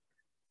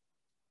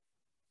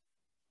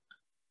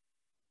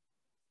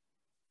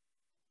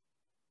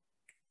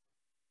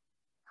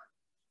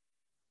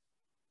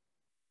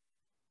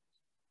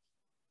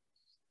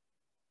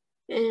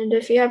 And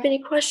if you have any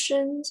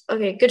questions,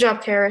 okay, good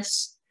job,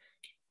 Karis.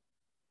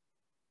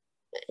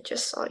 I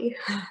just saw you.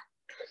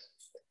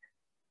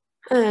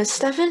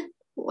 Stefan,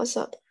 what's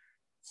up?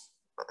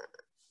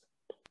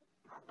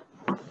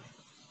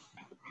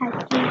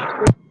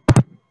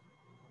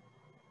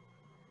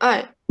 All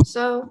right,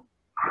 so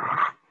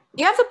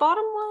you have the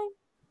bottom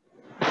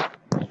line?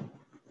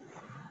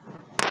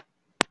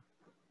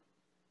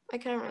 I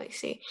can't really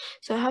see.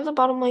 So I have the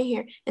bottom line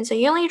here. And so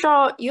you only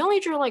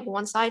drew like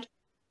one side,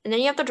 and then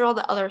you have to draw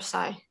the other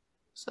side.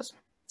 So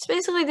it's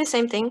basically the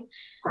same thing,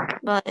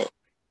 but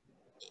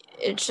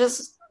it's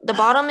just the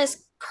bottom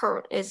is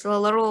curved, is a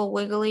little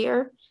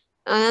wigglier,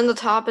 and then the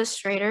top is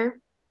straighter.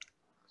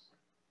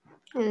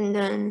 And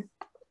then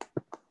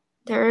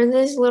there are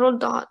these little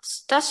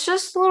dots. That's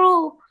just a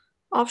little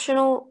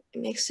optional.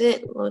 It makes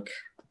it look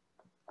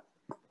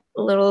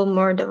a little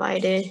more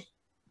divided.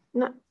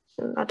 Not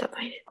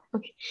divided.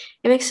 Okay.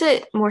 It makes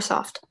it more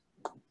soft.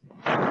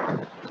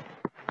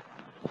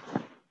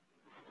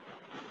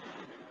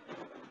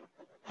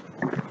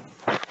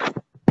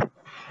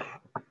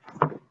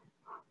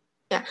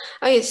 Yeah.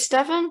 Okay,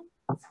 Stefan.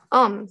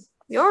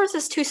 Yours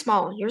is too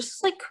small. Yours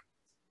is like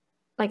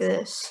like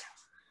this.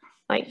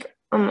 Like,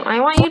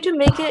 I want you to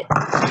make it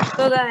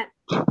so that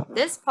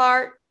this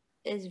part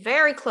is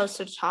very close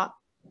to the top,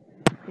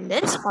 and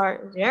this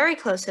part is very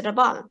close to the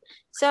bottom.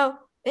 So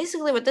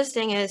basically what this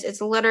thing is,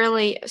 it's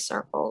literally a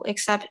circle,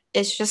 except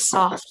it's just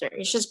softer.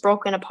 It's just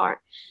broken apart.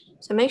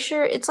 So make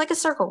sure it's like a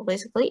circle,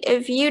 basically.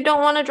 If you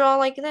don't want to draw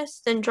like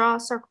this, then draw a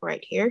circle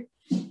right here.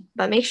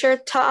 But make sure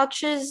it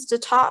touches the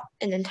top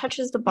and then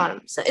touches the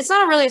bottom. So it's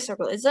not really a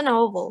circle, it's an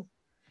oval.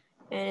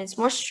 And it's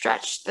more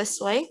stretched this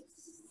way.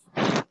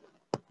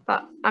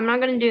 But I'm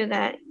not going to do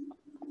that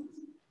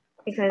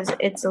because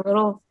it's a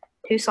little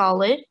too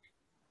solid.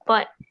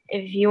 But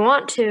if you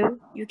want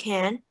to, you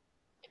can.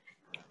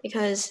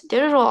 Because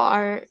digital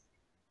art,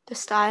 the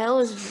style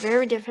is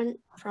very different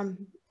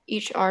from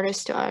each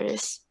artist to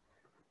artist.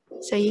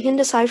 So you can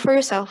decide for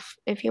yourself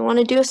if you want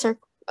to do a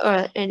circle,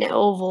 an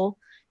oval,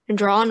 and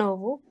draw an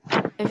oval.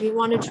 If you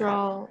want to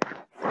draw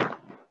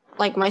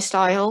like my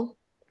style,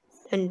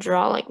 then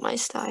draw like my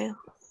style.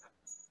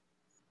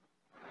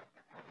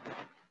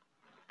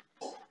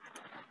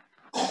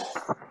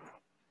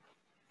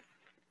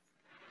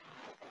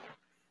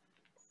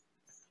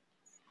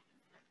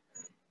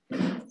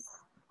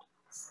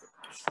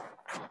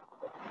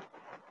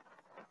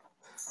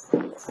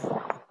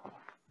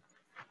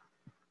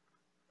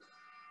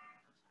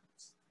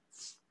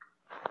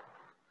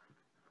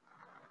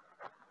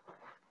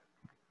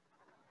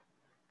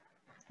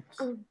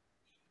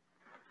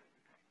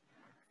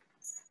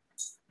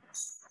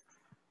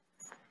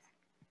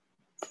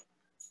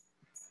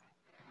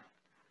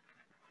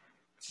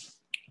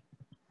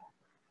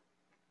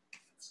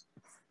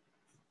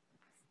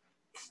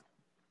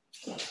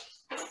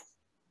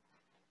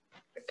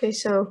 Okay,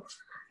 so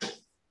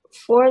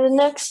for the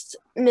next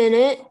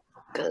minute,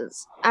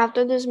 because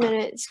after this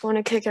minute, it's going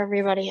to kick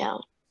everybody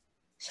out.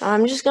 So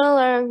I'm just going to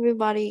let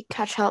everybody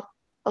catch up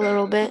a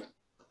little bit.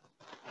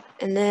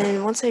 And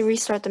then once I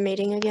restart the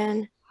meeting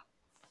again,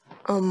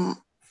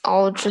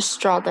 I'll just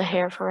draw the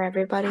hair for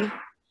everybody.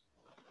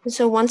 And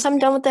so once I'm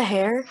done with the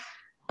hair,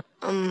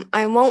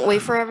 I won't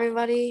wait for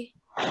everybody.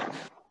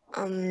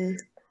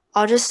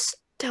 I'll just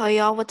tell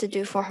y'all what to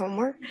do for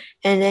homework,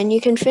 and then you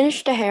can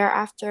finish the hair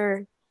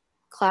after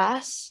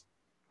class.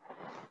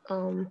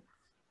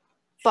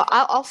 But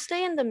I'll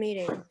stay in the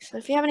meeting. So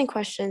if you have any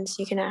questions,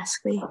 you can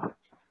ask me.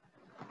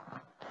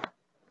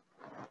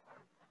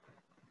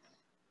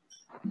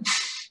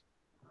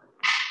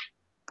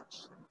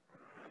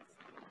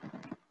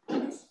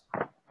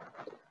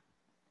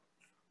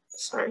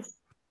 Sorry.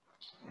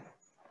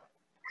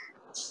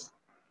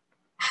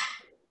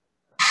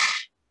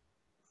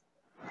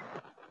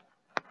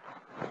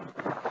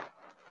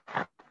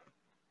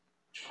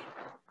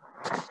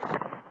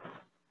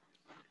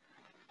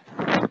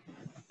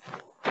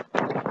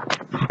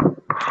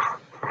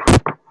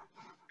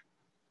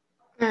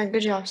 All right,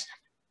 good job.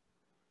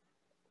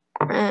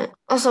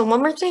 Also, one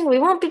more thing, we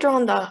won't be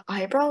drawing the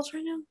eyebrows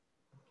right now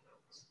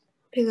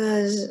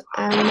because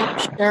I'm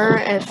not sure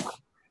if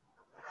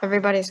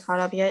everybody's caught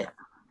up yet.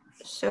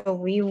 So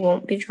we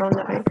won't be drawing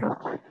the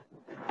eyebrow.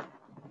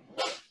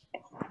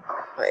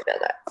 Sorry about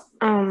that.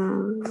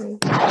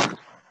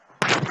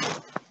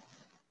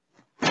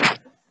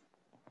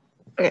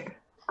 Okay.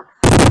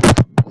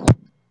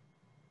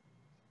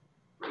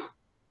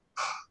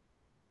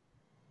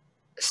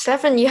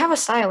 Stefan, you have a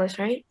stylus,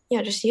 right?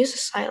 Yeah, just use a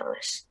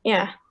stylus.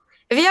 Yeah.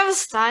 If you have a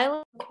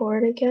stylus,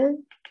 record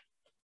again.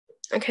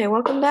 Okay,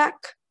 welcome back.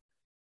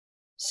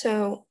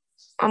 So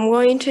I'm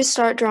going to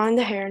start drawing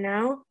the hair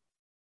now.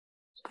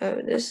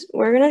 So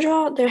we're gonna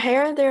draw the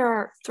hair. There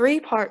are 3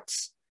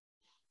 parts.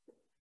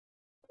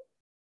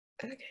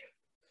 Okay.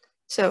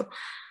 So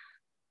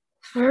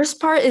first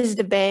part is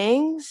the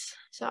bangs.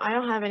 So I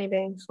don't have any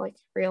bangs, like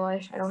real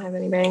life. I don't have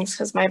any bangs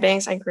because my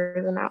bangs, I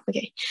grew them out.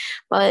 Okay,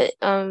 but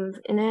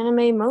in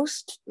anime,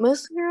 most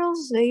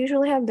girls, they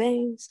usually have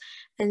bangs,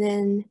 and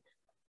then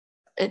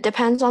it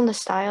depends on the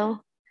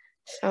style.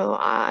 So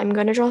I'm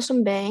gonna draw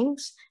some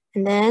bangs,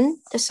 and then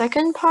the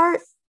second part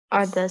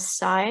are the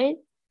side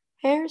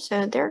hair.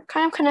 So they're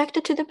kind of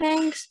connected to the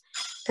bangs,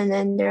 and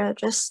then they're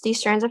just these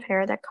strands of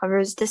hair that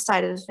covers this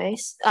side of his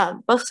face,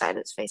 both sides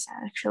of his face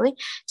actually.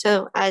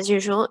 So as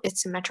usual,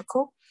 it's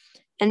symmetrical.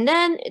 And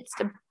then it's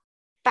the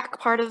back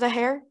part of the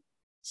hair.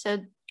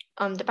 So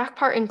the back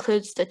part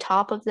includes the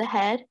top of the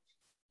head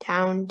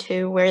down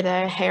to where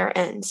the hair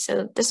ends.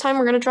 So this time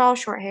we're going to draw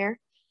short hair.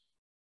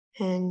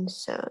 And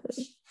so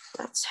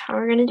that's how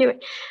we're going to do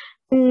it.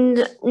 And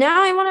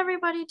now I want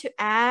everybody to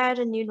add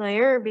a new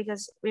layer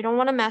because we don't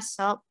want to mess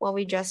up what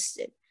we just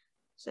did.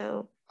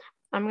 So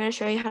I'm going to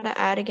show you how to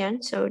add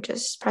again. So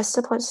just press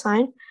the plus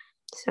sign.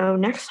 So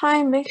next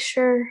time, make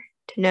sure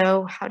to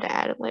know how to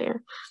add a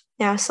layer.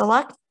 Now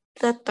select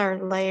the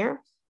third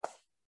layer.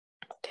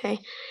 Okay,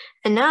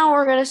 and now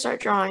we're gonna start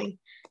drawing.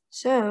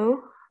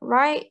 So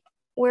right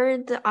where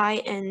the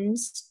eye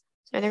ends,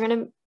 so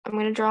I'm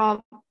gonna draw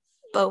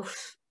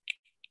both.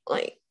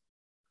 Like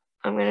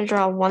I'm gonna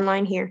draw one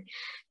line here.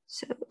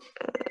 So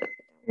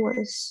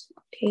was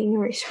an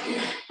eraser.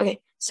 Okay,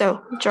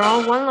 so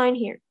draw one line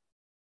here.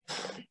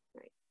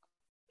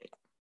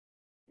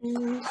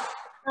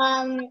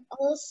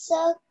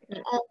 Also,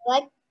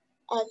 what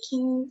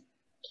can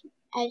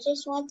I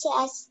just want to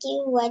ask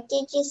you, what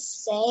did you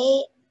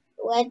say?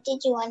 What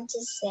did you want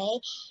to say,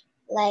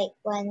 like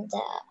when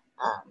the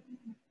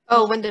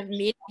when the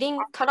meeting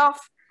cut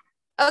off?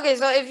 Okay,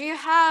 so if you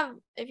have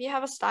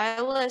a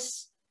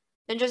stylus,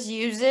 then just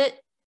use it.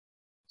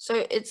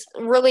 So it's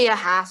really a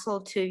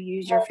hassle to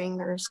use your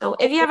fingers. So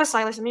if you have a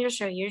stylus, let me just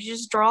show you. You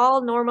just draw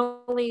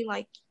normally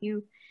like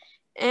you.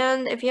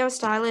 And if you have a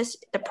stylus,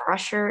 the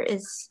pressure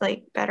is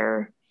like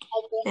better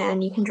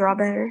and you can draw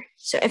better.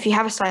 So if you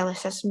have a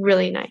stylus, that's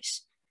really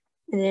nice.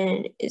 And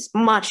then it's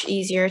much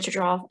easier to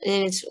draw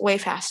and it's way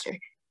faster.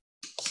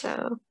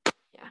 So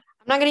yeah,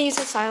 I'm not gonna use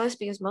a stylus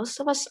because most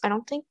of us, I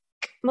don't think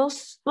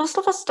most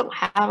of us don't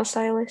have a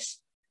stylus.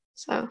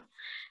 So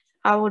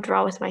I will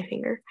draw with my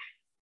finger.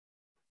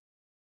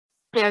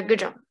 Yeah, good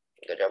job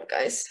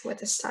guys with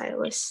the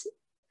stylus.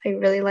 I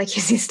really like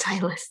using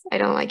stylus. I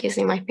don't like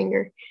using my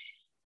finger.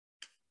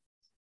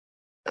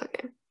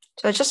 Okay,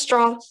 so I just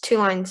draw 2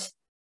 lines.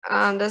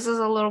 This is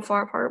a little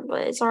far apart,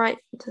 but it's all right.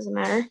 It doesn't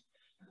matter.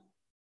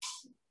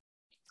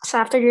 So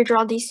after you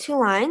draw these 2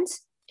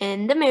 lines,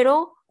 in the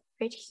middle,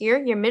 right here,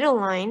 your middle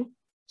line,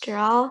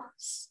 draw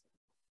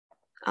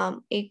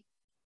a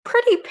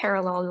pretty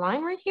parallel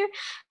line right here.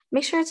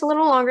 Make sure it's a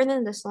little longer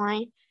than this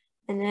line,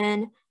 and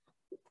then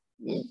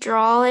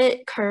draw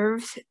it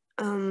curved,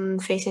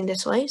 facing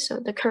this way. So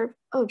the curve.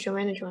 Oh,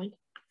 Joanna joined.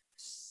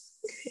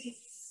 Okay.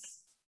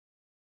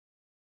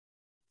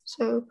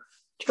 So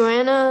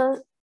Joanna,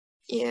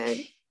 yeah,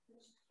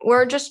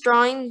 we're just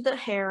drawing the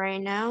hair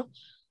right now.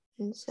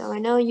 And so I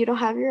know you don't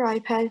have your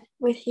iPad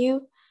with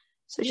you,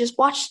 so just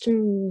watch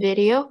the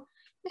video.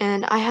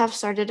 And I have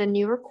started a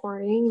new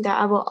recording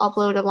that I will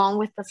upload along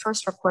with the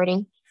first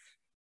recording.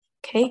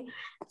 Okay,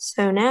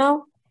 so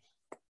now,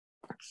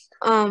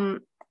 do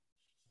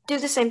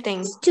the same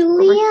thing.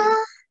 Julia?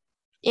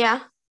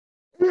 Yeah.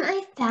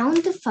 I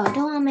found the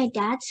photo on my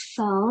dad's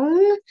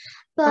phone,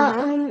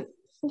 but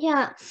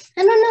yeah,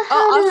 I don't know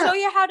how I'll show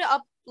you how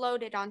to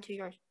upload it onto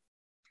yours.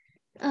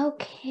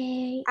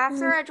 Okay.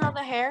 After I draw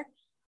the hair,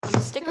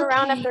 stick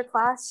around after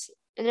class,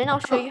 and then I'll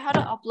show you how to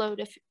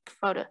upload a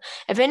photo.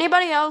 If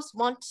anybody else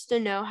wants to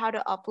know how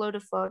to upload a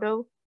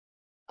photo,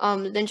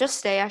 then just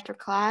stay after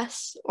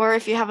class, or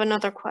if you have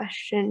another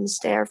question,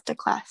 stay after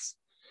class.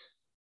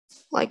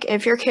 Like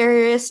if you're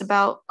curious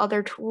about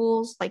other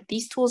tools, like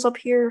these tools up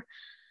here,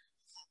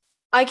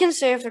 I can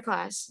stay after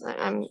class.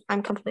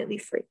 I'm completely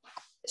free.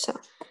 So,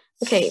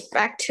 okay,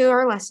 back to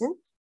our lesson.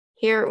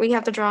 Here we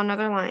have to draw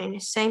another line.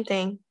 Same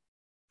thing.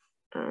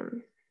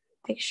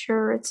 Make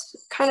sure it's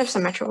kind of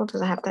symmetrical.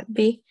 Doesn't have to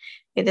be.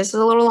 Okay, this is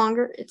a little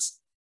longer. It's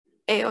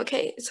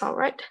okay. It's all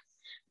right.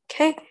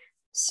 Okay,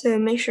 so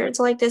make sure it's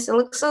like this. It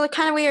looks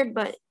kind of weird,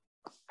 but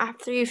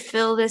after you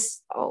fill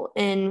this all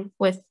in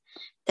with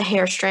the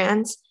hair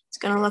strands, it's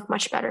gonna look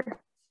much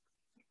better.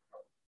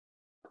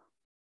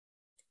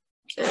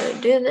 So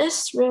do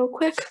this real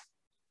quick.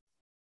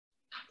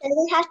 Does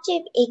it have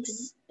to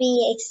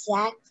be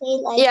exactly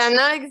like? Yeah,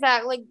 not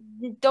exact. Like,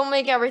 don't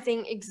make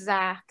everything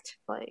exact.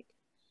 Like,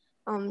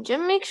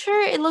 just make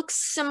sure it looks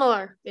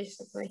similar,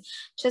 basically.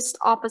 Just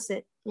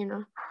opposite,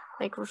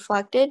 like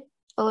reflected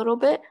a little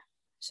bit.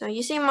 So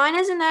you see, mine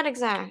isn't that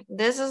exact.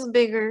 This is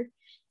bigger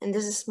and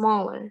this is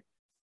smaller,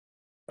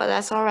 but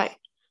that's all right.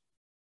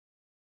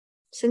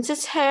 Since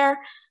it's hair,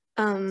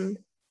 if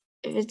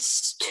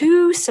it's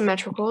too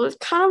symmetrical, it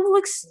kind of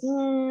looks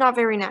not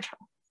very natural.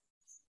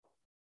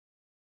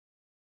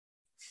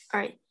 All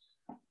right,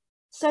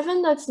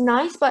 7, that's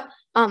nice, but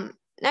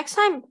next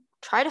time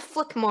try to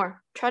flick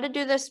more. Try to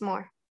do this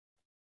more.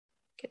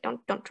 Okay,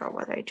 don't draw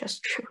what I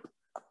just drew.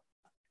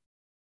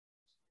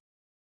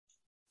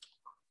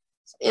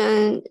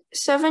 And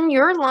 7,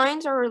 your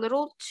lines are a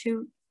little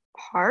too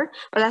hard,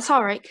 but that's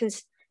all right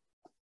because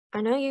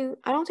I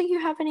don't think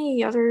you have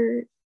any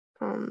other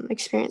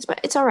experience, but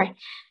it's all right.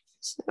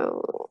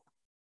 So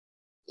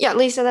yeah,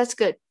 Lisa, that's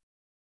good.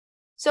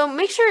 So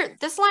make sure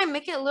this line,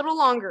 make it a little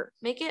longer,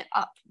 make it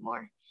up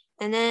more.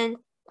 And then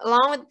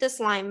along with this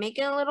line, make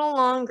it a little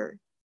longer.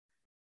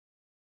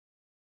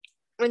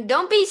 And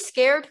don't be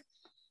scared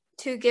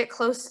to get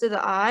close to the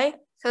eye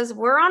because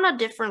we're on a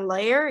different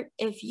layer.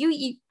 If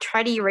you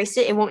try to erase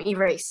it, it won't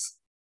erase.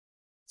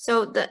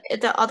 So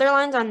the other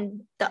lines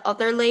on the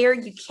other layer,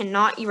 you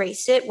cannot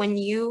erase it when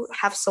you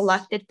have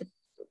selected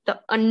the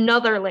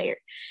another layer.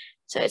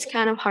 So it's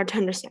kind of hard to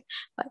understand,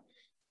 but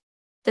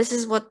this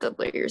is what the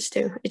layers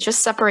do. It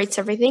just separates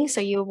everything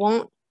so you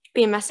won't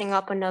be messing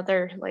up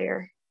another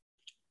layer.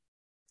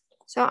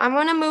 So I'm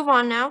going to move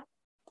on now.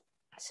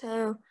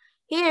 So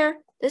here,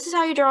 this is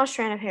how you draw a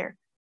strand of hair.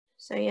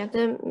 So you have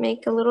to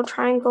make a little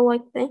triangle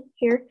like that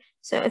here.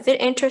 So if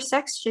it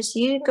intersects, just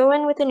you go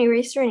in with an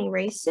eraser and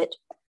erase it.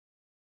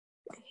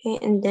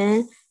 Okay, and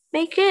then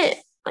make it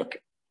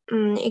like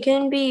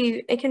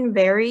it can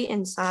vary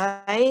in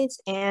size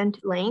and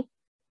length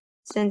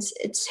since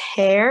it's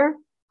hair.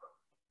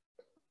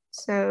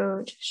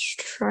 So just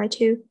try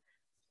to.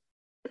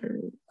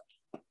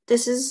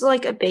 This is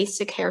like a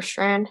basic hair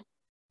strand.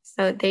 So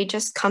So they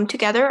just come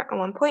together at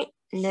one point,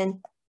 and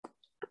then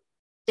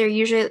they're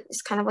usually,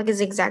 it's kind of like a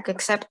zigzag,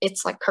 except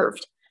it's like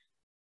curved.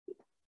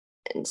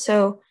 And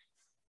so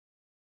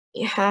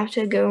you have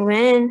to go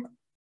in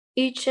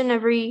each and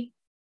every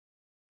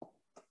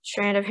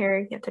strand of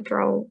hair, you have to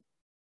draw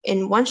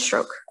in one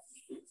stroke.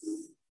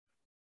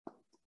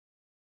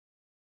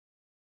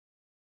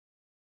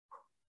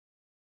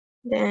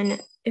 Then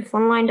if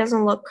one line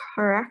doesn't look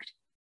correct,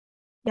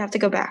 you have to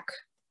go back,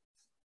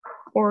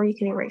 or you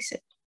can erase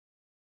it.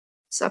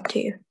 It's up to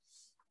you.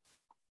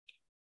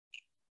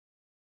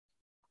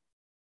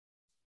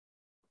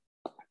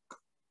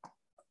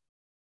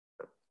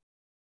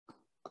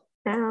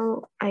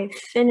 Now I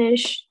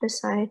finished the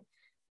side.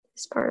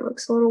 This part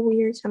looks a little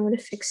weird, so I'm going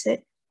to fix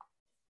it.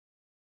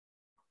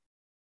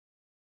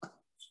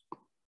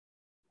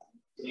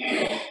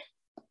 It's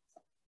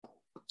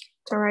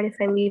all right if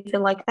I leave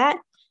it like that.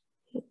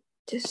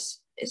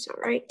 This is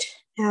all right.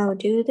 Now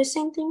do the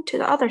same thing to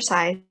the other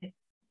side.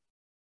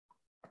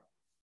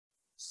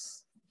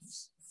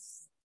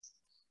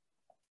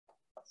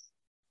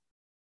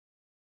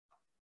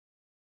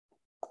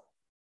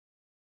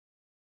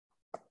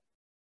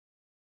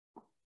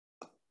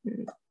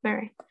 All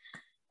right.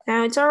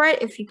 Now it's all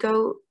right if you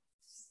go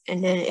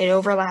and then it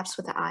overlaps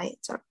with the eye.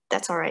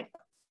 That's all right.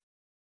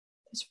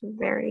 That's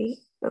very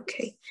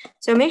okay.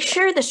 So make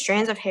sure the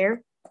strands of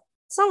hair,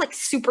 it's not like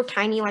super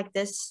tiny like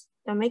this.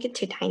 Don't make it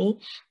too tiny.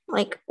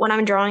 Like what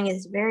I'm drawing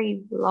is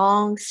very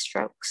long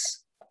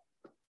strokes.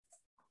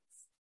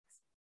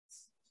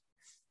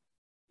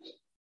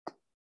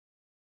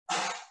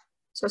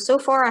 So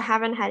far I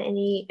haven't had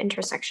any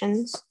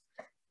intersections,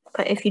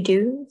 but if you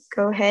do,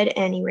 go ahead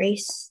and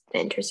erase the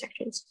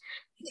intersections.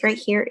 Like right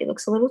here, it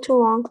looks a little too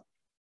long,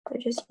 so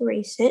just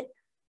erase it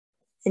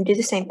and do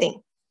the same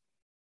thing.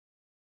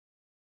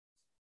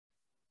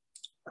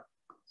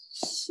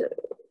 So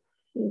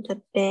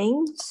the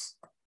bangs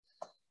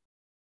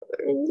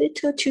are a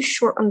little too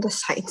short on the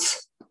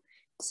sides.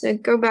 So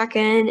go back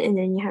in and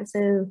then you have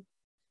to,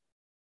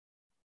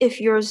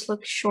 if yours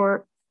looks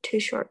short, too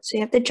short. So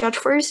you have to judge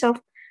for yourself.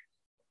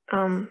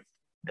 Okay,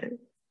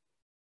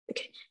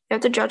 you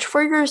have to judge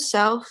for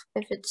yourself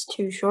if it's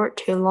too short,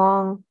 too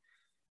long,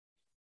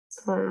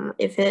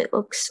 if it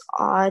looks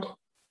odd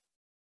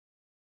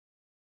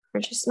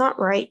or just not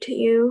right to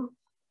you.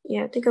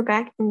 You have to go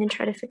back and then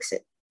try to fix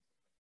it.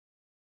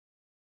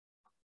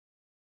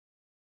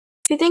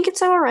 If you think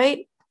it's all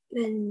right,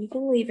 then you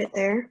can leave it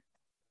there.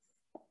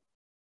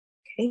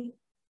 Okay.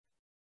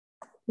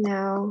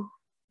 Now,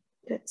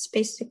 that's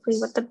basically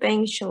what the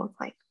bangs should look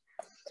like.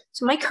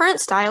 So my current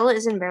style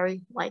isn't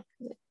very like,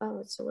 oh,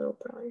 it's a little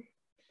bright.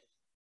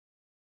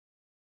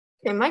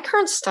 Okay, my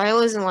current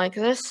style isn't like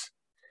this,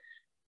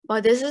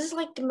 but this is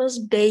like the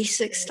most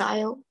basic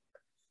style.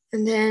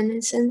 And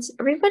then since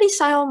everybody's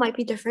style might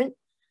be different,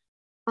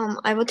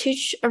 I will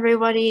teach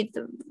everybody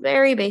the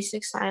very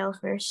basic style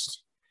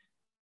first.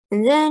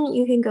 And then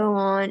you can go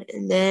on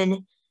and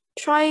then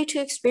try to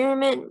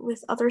experiment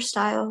with other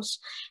styles.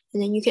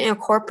 And then you can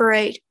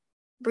incorporate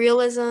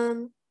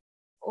realism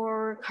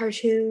or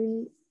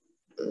cartoon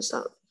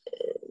stuff.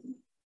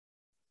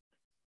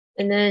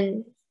 And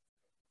then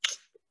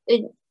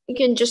you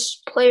can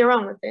just play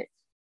around with it.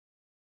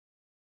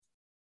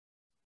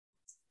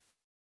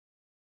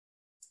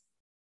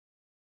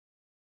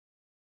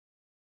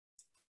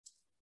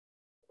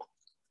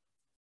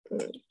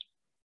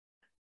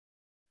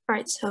 All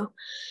right, so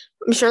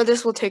I'm sure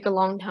this will take a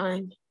long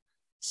time.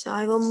 So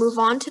I will move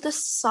on to the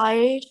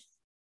side.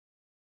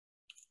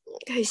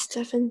 Okay,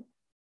 Stefan.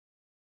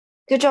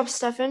 Good job,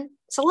 Stefan.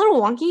 It's a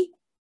little wonky,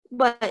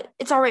 but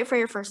it's all right for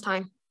your first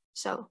time.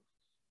 So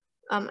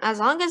as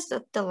long as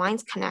the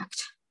lines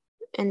connect.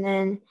 And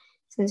then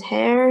since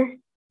hair,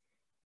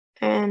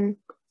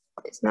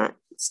 it's not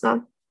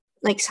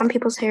like some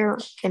people's hair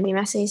can be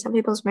messy, some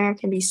people's hair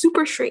can be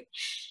super straight.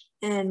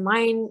 And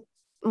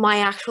my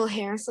actual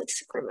hair is like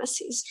super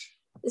messy.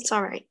 It's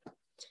all right.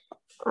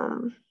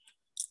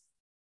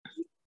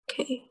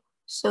 Okay,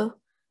 so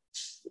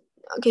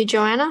okay,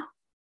 Joanna.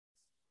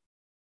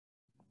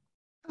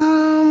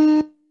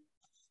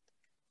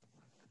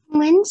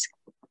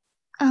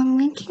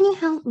 When can you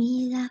help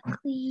me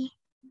exactly?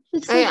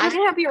 Okay, I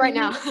can help you right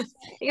now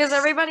because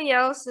everybody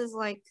else is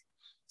like,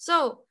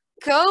 so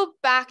go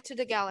back to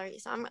the gallery.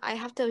 So I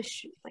have to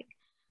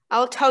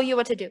I'll tell you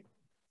what to do.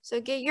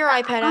 So get your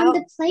iPad out. On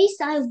the place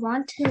I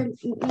want to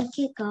make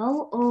it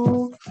go,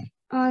 or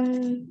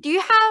on. Do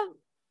you have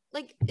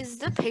like, is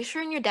the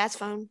picture in your dad's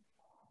phone?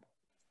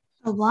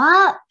 A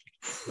what?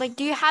 Like,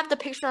 do you have the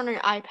picture on your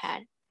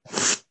iPad?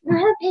 I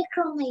have a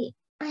picture on my.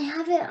 I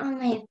have it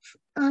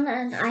on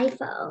an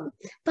iPhone,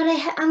 but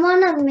I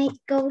want to make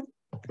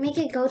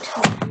it go to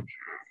my iPad.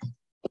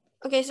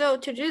 Okay, so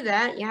to do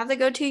that, you have to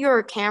go to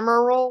your camera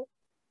roll.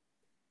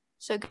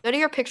 So go to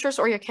your pictures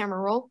or your camera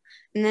roll,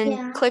 and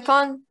then click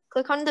on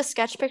the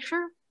sketch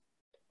picture,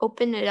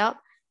 open it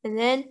up, and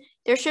then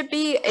there should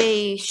be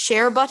a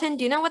share button.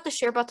 Do you know what the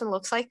share button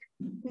looks like?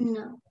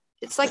 No.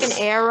 It's like an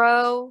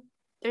arrow.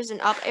 There's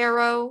an up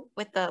arrow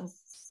with the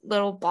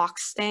little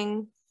box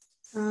thing.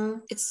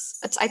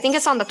 It's I think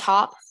it's on the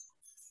top.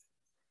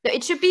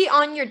 It should be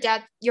on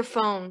your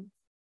phone.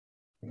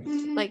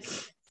 Like,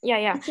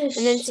 yeah.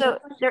 And then so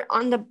they're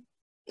on the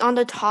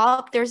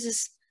top, there's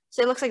this,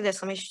 so it looks like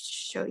this. Let me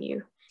show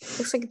you. It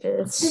looks like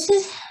this. This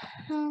is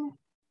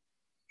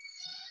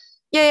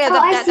Yeah,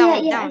 I see that it.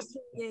 one. Yeah, That I one. see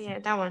it. Yeah,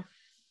 that one.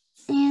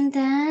 And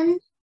then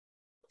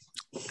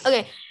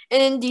Okay,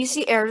 and then do you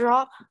see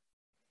airdrop?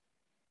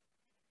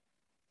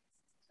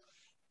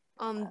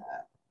 I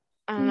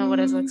don't know what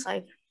it looks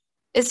like.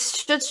 It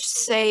should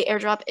say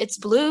airdrop. It's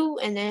blue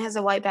and then it has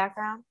a white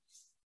background.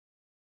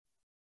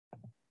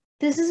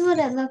 this is what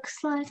it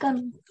looks like.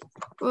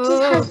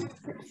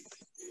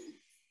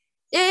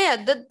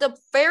 Yeah. The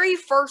very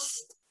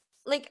first,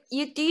 like,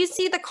 do you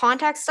see the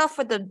contact stuff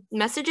with the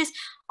messages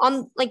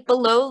on, like,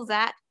 below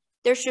that?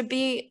 There should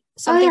be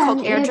something called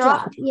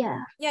airdrop. Yeah.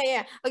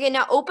 Yeah. Okay,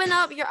 now open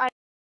up your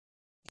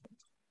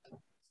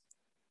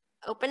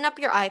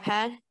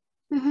iPad.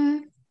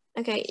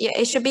 Okay, yeah,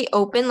 it should be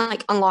open.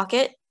 Like, unlock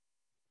it.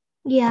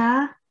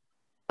 Yeah.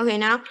 Okay,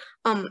 now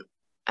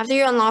after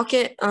you unlock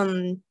it,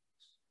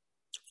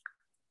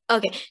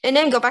 okay, and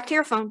then go back to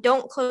your phone.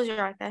 Don't close your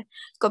iPad.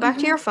 Go back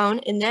to your phone,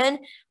 and then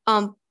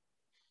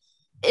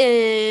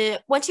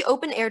once you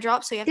open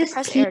airdrop, so you have to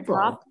press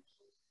airdrop.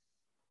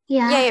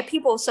 Yeah,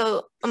 people.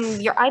 So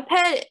your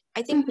iPad,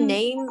 I think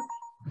name,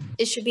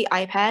 it should be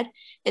iPad,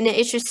 and then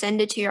it should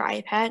send it to your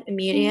iPad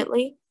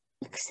immediately.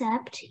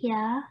 Accept,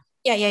 yeah.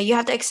 Yeah, you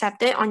have to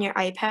accept it on your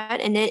iPad,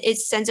 and then it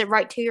sends it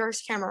right to your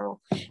camera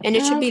roll, and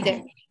it should be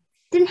there.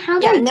 Then how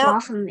do I draw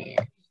from it?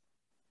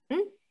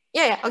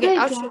 Yeah. Okay,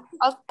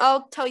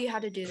 I'll tell you how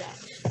to do that.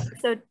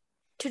 So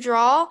to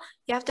draw,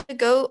 you have to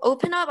go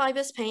open up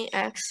IBIS Paint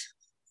X.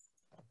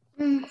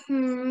 And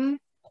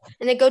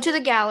then go to the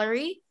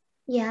gallery.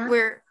 Yeah.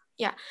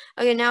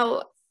 Okay,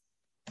 now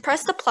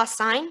press the plus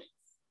sign.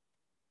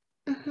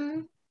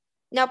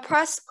 Now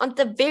press on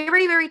the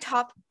very, very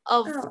top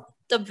of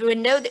the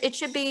window. It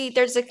should be,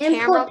 there's a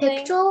camera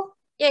thing.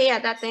 Yeah,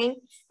 that thing.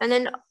 And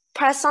then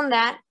press on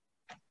that.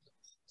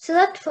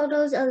 Select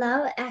photos,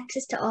 allow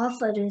access to all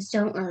photos,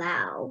 don't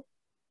allow.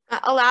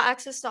 Allow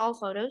access to all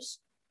photos.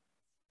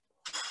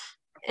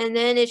 And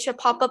then it should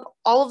pop up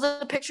all of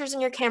the pictures in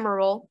your camera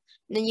roll.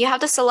 And then you have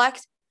to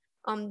select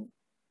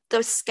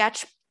the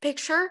sketch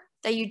picture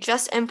that you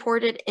just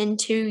imported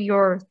into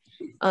your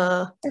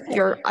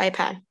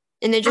iPad.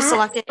 And then just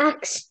select it.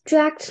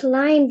 Extract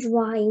line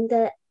drawing.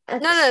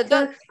 No,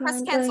 don't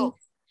press cancel.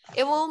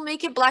 It will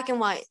make it black and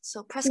white.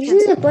 So press cancel.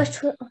 Using the brush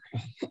tool.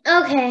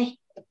 Okay.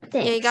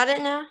 Thanks. Yeah, you got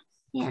it now?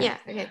 Yeah,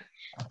 okay.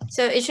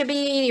 So it should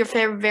be your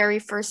very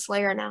first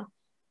layer now.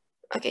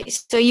 Okay,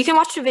 so you can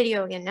watch the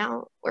video again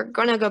now. We're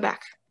gonna go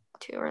back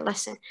to our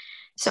lesson.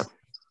 So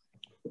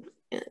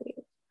all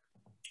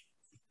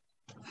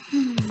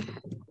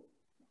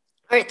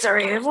right,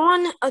 sorry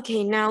everyone.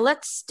 Okay, now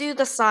let's do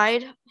the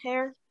side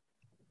hair.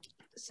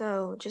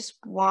 So just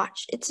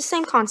watch. It's the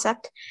same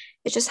concept.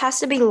 It just has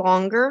to be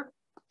longer.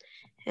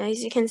 And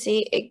as you can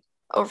see, it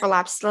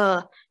overlaps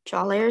the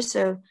jaw layers.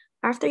 So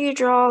after you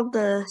draw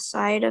the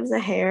side of the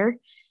hair,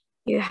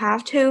 you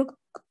have to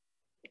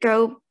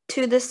go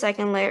to the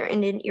second layer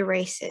and then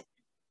erase it.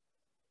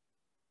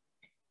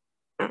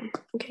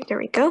 Okay, there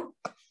we go.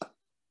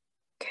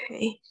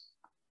 Okay,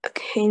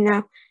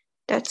 now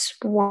that's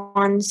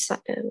one side.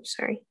 Oh,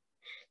 sorry.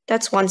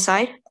 That's one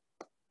side.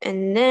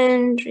 And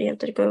then you have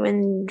to go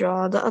and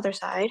draw the other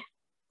side.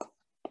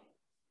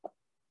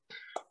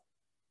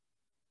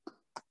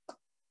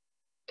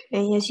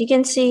 Okay, as you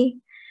can see,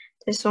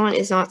 this one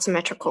is not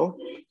symmetrical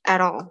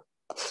at all.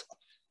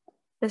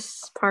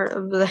 This part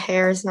of the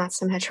hair is not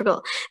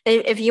symmetrical.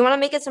 If you want to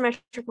make it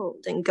symmetrical,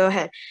 then go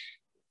ahead.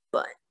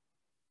 But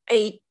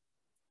I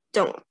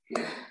don't.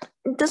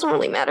 It doesn't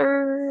really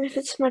matter if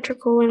it's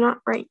symmetrical or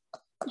not right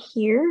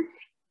here.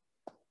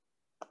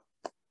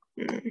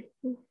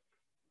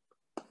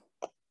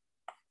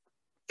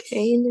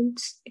 Okay, and then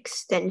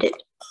extend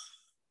it.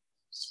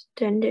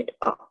 Extend it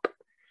up.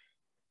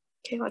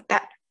 Okay, like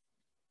that.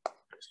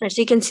 So as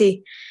you can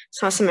see,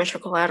 it's not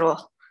symmetrical at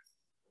all.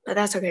 But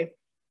that's okay.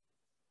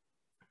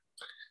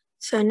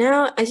 So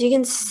now, as you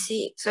can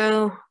see,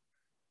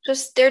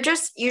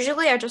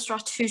 usually I just draw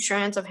 2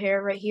 strands of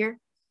hair right here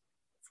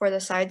for the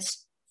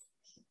sides.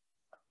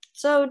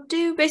 So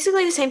do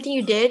basically the same thing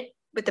you did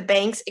with the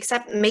bangs,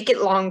 except make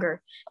it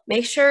longer.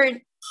 Make sure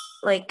it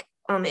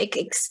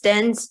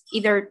extends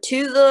either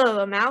to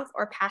the mouth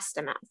or past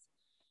the mouth.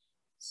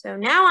 So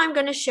now I'm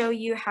going to show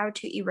you how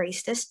to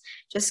erase this.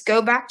 Just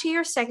go back to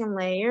your second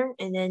layer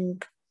and then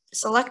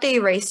select the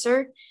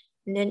eraser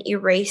and then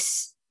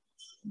erase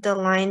the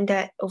line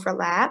that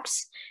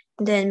overlaps.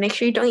 And then make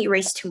sure you don't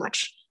erase too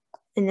much.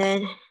 And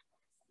then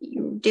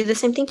you do the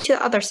same thing to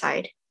the other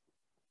side.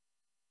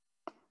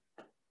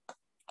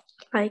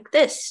 Like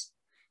this.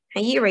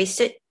 Now you erase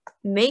it.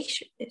 Make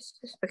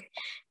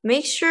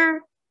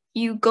sure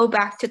you go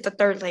back to the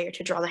third layer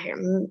to draw the hair.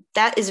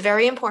 That is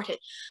very important.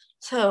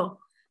 So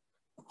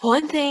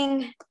one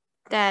thing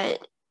that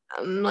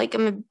like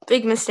a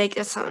big mistake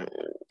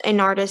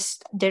that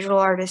digital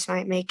artist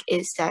might make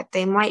is that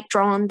they might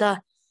draw on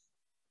the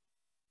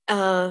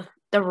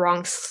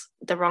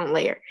wrong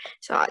layer.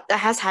 So that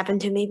has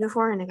happened to me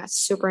before, and I got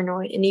super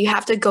annoyed. And you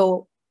have to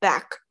go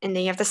back, and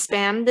then you have to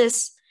spam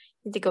this.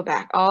 You have to go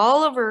back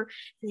all over,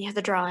 and you have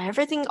to draw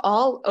everything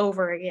all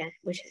over again,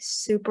 which is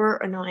super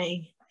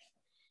annoying.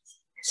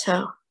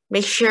 So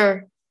make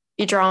sure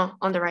you draw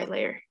on the right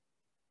layer.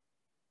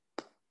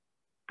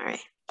 All right.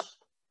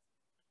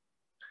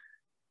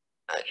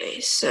 Okay,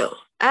 so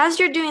as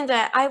you're doing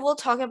that, I will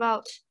talk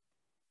about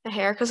the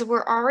hair because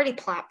we're already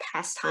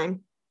past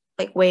time,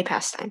 like way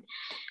past time.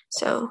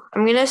 So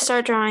I'm gonna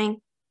start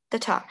drawing the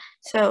top.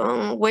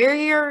 So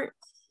where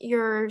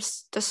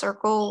the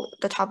circle,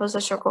 the top of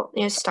the circle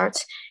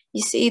starts,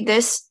 you see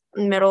this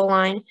middle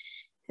line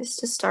is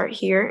to start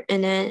here,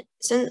 and then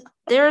since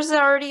there's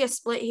already a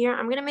split here,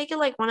 I'm gonna make it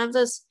like one of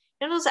those,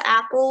 you know, those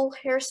Apple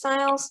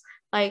hairstyles,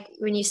 like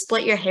when you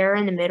split your hair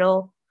in the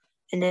middle,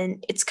 and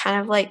then it's kind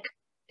of like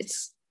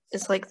it's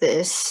like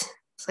this,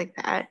 it's like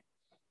that,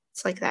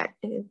 it's like that.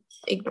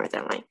 Ignore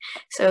that line.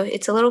 So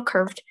it's a little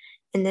curved,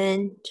 and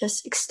then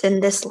just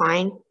extend this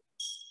line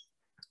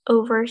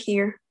over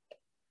here.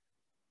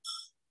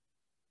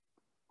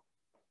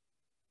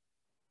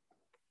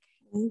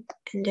 And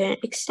then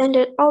extend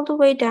it all the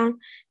way down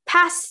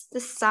past the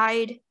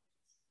side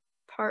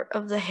part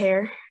of the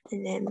hair,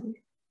 and then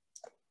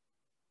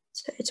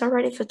so it's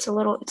alright if it's a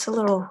little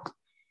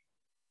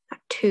not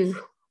too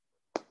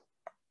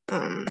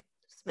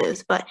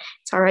smooth, but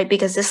it's alright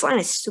because this line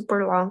is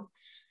super long.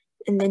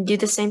 And then do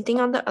the same thing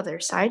on the other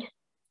side.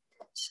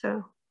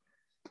 So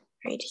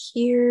right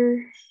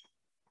here.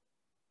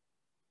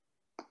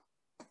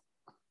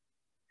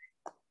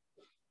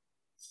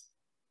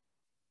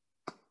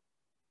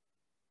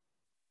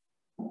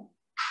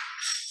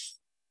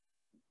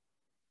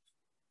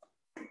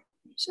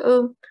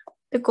 So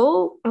the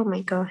goal, oh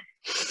my God.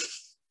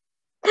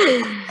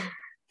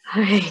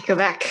 All right, go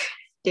back,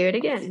 do it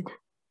again.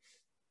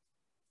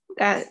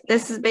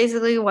 This is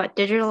basically what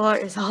digital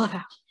art is all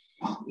about.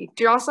 You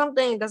draw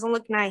something, it doesn't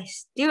look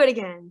nice, do it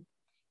again.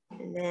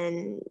 And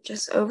then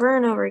just over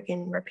and over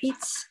again,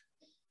 repeats.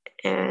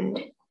 And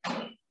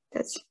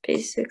that's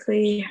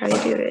basically how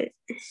you do it.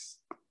 It's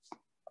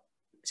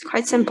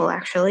quite simple,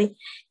 actually.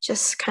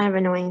 Just kind of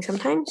annoying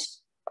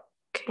sometimes.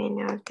 Okay,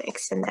 now I have to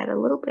extend that a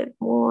little bit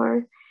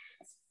more.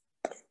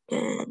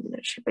 And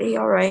that should be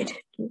all right.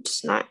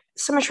 It's not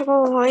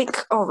symmetrical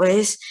like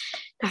always.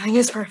 Nothing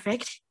is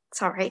perfect.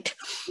 It's all right.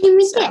 Can you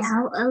make it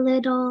out a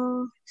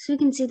little so we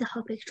can see the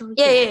whole picture?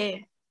 Yeah.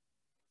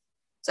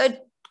 So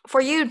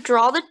for you,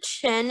 draw the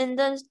chin and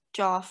the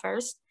jaw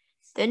first.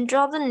 Then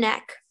draw the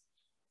neck.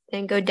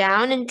 Then go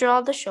down and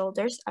draw the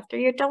shoulders. After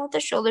you're done with the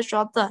shoulders,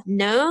 draw the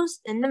nose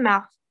and the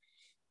mouth.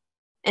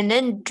 And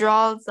then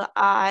draw the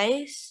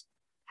eyes.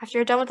 After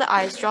you're done with the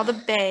eyes, draw the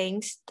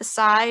bangs, the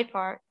side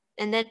part.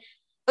 And then,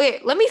 okay,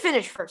 let me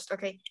finish first,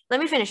 okay? Let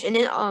me finish, and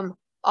then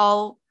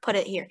I'll put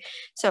it here.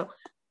 So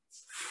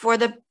for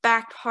the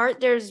back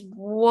part, there's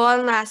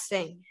one last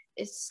thing.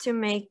 It's to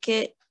make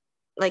it,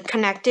 like,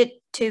 connect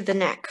it to the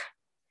neck.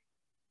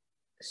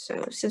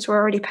 So since we're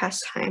already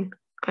past time,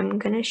 I'm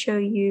gonna show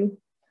you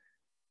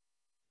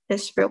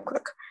this real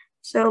quick.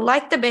 So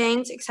like the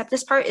bangs, except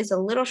this part is a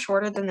little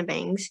shorter than the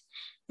bangs.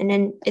 And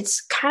then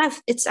it's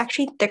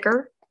actually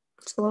thicker.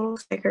 It's a little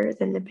thicker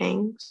than the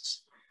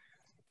bangs.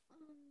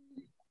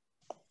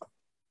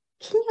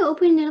 Can you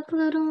open it up a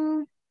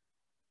little?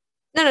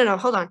 No,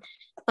 hold on.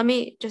 Let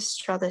me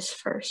just draw this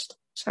first.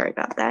 Sorry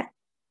about that.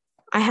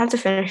 I have to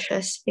finish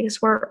this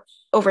because we're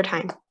over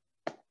time.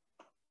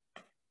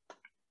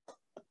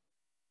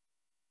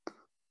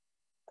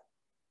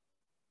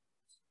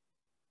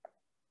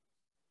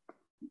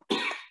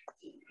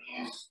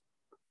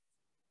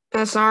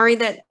 I'm sorry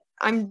that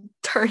I'm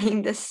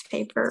turning this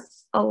paper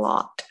a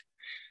lot.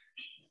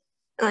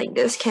 Like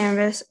this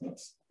canvas.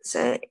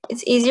 So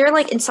it's easier,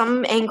 like in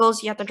some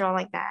angles you have to draw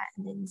like that,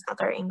 and then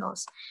other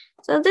angles.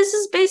 So this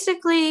is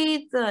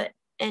basically the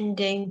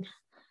ending.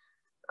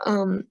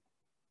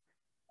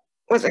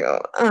 What's it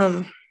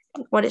called?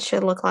 What it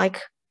should look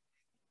like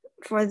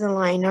for the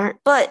line art.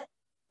 But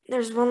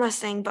there's one last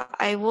thing, but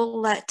I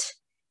will let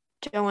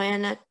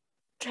Joanna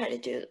try to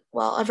do it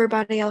while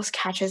everybody else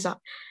catches up.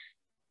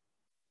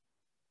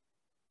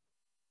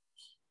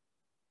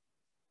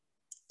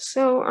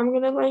 So I'm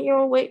gonna let you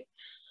all wait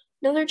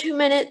another 2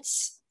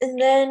 minutes, and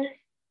then,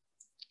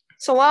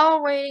 so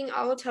while waiting,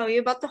 I will tell you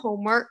about the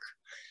homework.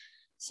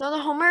 So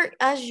the homework,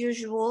 as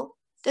usual,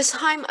 this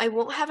time I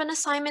won't have an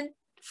assignment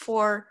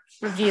for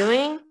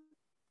reviewing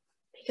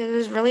because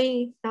there's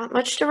really not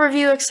much to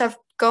review except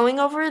going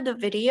over the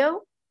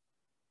video.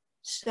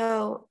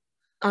 So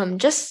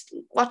just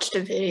watch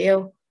the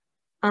video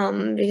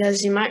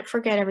because you might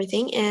forget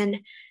everything. And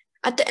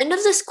at the end of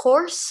this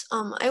course,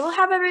 I will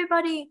have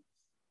everybody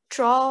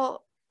draw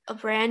a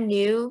brand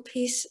new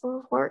piece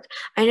of work.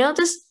 I know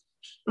this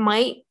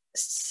might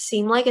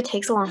seem like it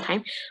takes a long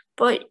time,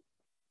 but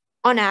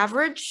on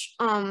average,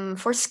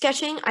 for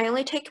sketching, I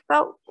only take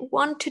about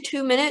 1 to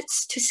 2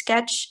 minutes to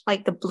sketch,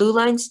 like the blue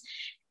lines.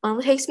 It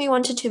only takes me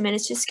 1 to 2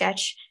 minutes to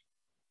sketch.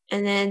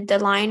 And then the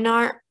line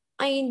art,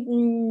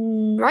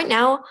 right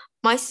now,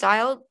 my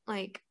style,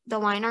 like the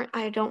line art,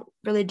 I don't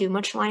really do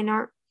much line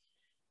art.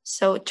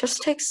 So it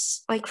just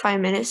takes like 5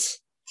 minutes.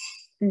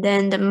 And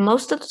then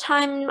most of the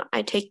time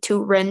I take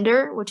to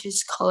render, which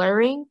is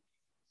coloring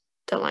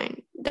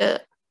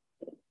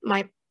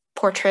my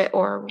portrait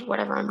or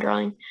whatever I'm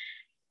drawing.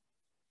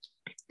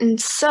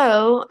 And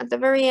so at the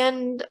very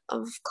end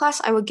of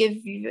class, I will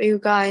give you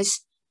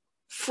guys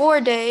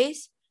 4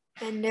 days.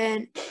 And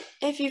then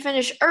if you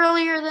finish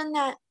earlier than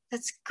that,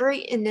 that's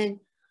great. And then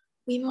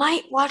we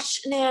might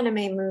watch an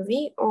anime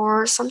movie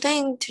or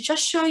something to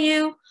just show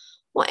you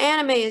what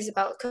anime is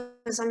about,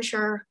 because I'm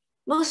sure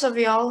most of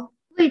y'all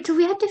Wait, so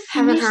we have to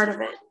haven't finish. heard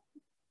of it.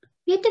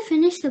 We have to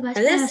finish the rest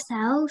by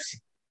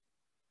ourselves.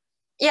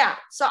 Yeah,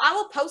 so I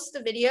will post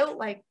the video,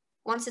 like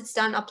once it's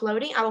done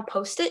uploading, I will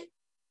post it.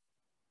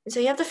 And so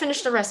you have to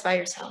finish the rest by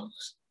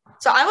yourselves.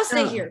 So I will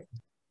stay here.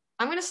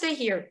 I'm gonna stay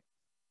here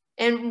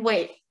and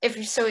wait. If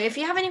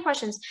you have any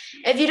questions,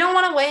 if you don't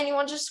want to wait and you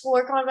want to just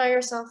work on it by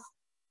yourself,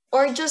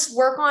 or just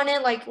work on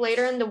it like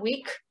later in the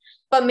week,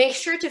 but make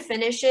sure to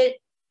finish it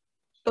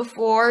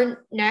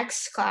before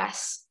next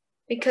class,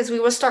 because we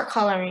will start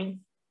coloring.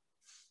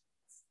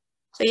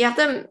 So you have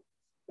to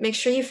make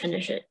sure you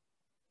finish it.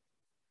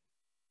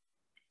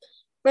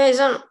 Okay,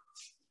 so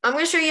I'm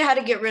going to show you how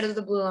to get rid of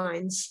the blue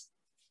lines.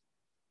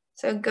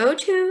 So go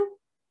to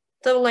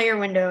the layer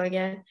window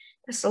again.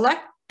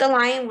 Select the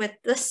line with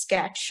the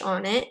sketch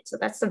on it. So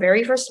that's the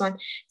very first one.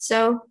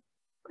 So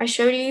I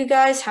showed you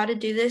guys how to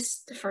do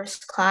this the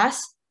first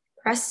class.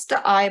 Press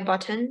the I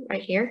button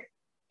right here.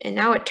 And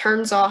now it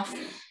turns off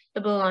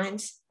the blue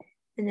lines.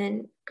 And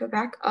then go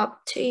back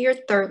up to your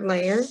third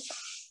layer.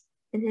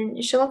 And then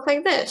it should look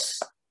like this.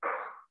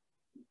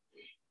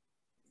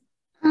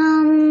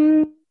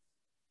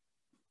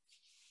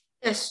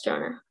 Yes,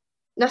 Jonah.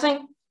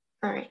 Nothing?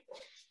 All right.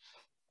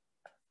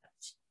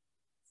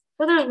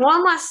 So there's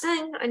one last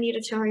thing I need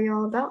to tell you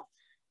all about,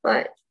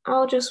 but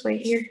I'll just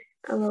wait here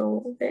a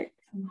little bit.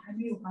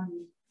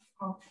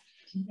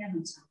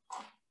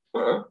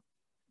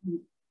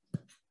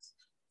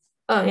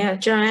 Oh, yeah,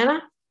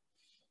 Joanna?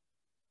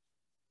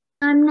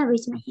 I'm not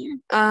raising my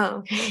hand. Oh,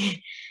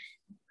 okay.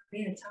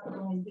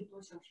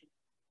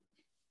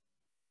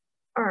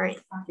 All right.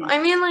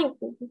 I mean, like,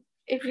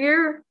 if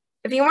you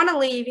want to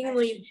leave, you can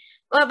leave.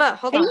 Oh, but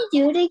hold on. How do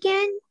you do it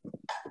again?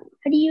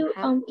 How do you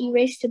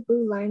erase the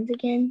blue lines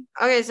again?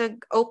 Okay, so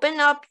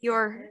open up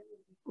your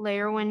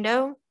layer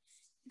window.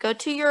 Go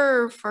to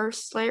your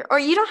first layer, or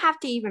you don't have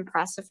to even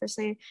press the first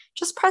layer.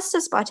 Just press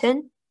this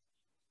button.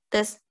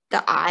 The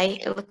eye.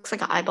 It looks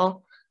like an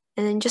eyeball,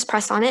 and then just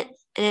press on it,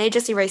 and it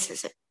just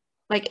erases it.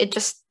 Like, it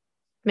just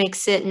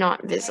makes it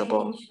not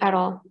visible at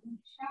all.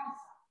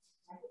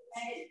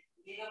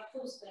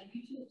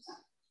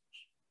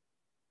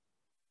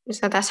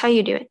 So that's how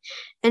you do it.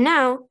 And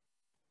now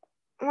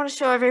I want to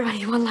show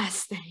everybody one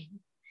last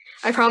thing.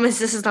 I promise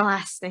this is the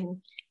last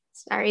thing.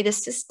 Sorry,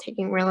 this is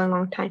taking a really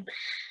long time.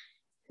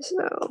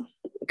 So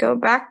go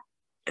back.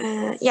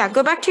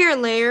 Go back to your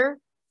layer.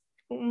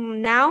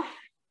 Now,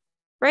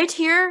 right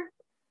here,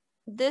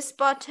 this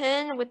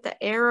button with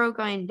the arrow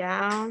going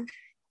down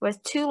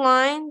with 2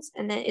 lines,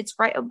 and then it's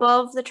right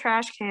above the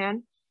trash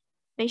can.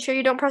 Make sure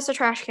you don't press the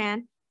trash can,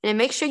 and then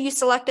make sure you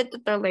selected the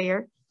third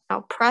layer.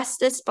 Now press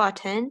this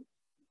button.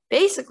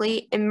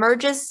 Basically, it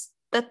merges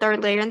the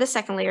third layer and the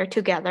second layer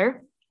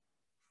together.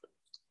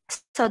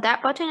 So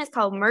that button is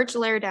called merge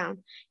layer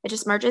down. It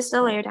just merges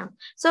the layer down.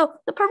 So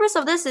the purpose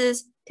of this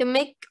is to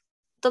make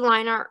the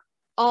line art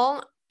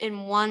all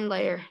in one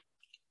layer.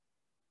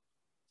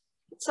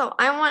 So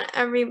I want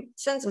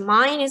since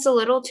mine is a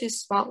little too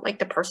small, like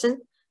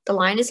the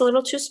line is a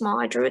little too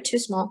small. I drew it too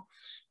small.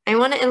 I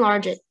want to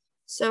enlarge it.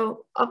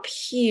 So up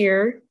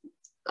here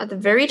at the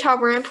very top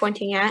where I'm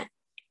pointing at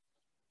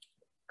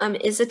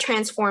is a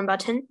transform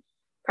button.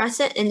 Press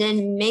it and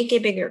then make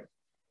it bigger.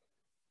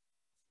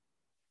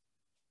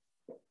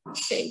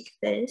 Take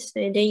this,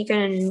 and then you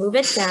can move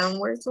it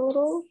downwards a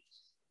little.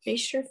 Make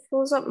sure it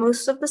fills up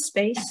most of the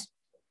space,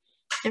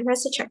 and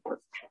press the check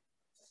mark.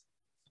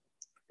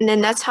 And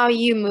then that's how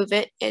you move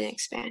it and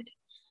expand.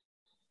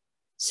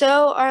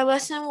 So our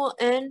lesson will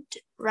end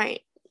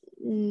right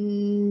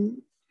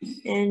and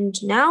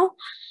now.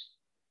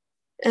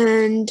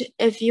 And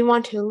if you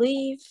want to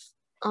leave,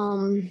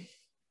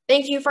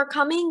 thank you for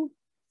coming.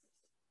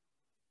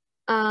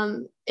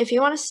 If you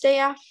want to stay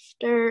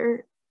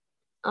after,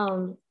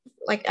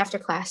 after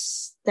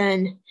class,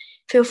 then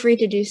feel free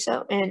to do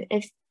so. And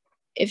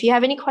if you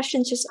have any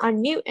questions, just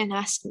unmute and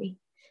ask me.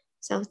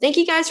 So thank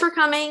you guys for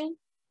coming,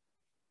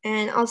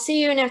 and I'll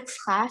see you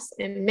next class,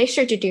 and make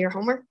sure to do your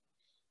homework.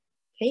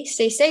 Okay,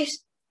 stay safe,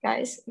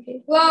 guys.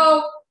 Okay.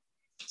 Whoa!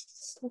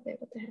 Stop it,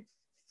 what the heck?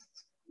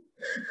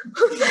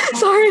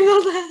 Sorry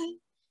about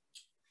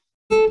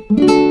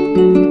that.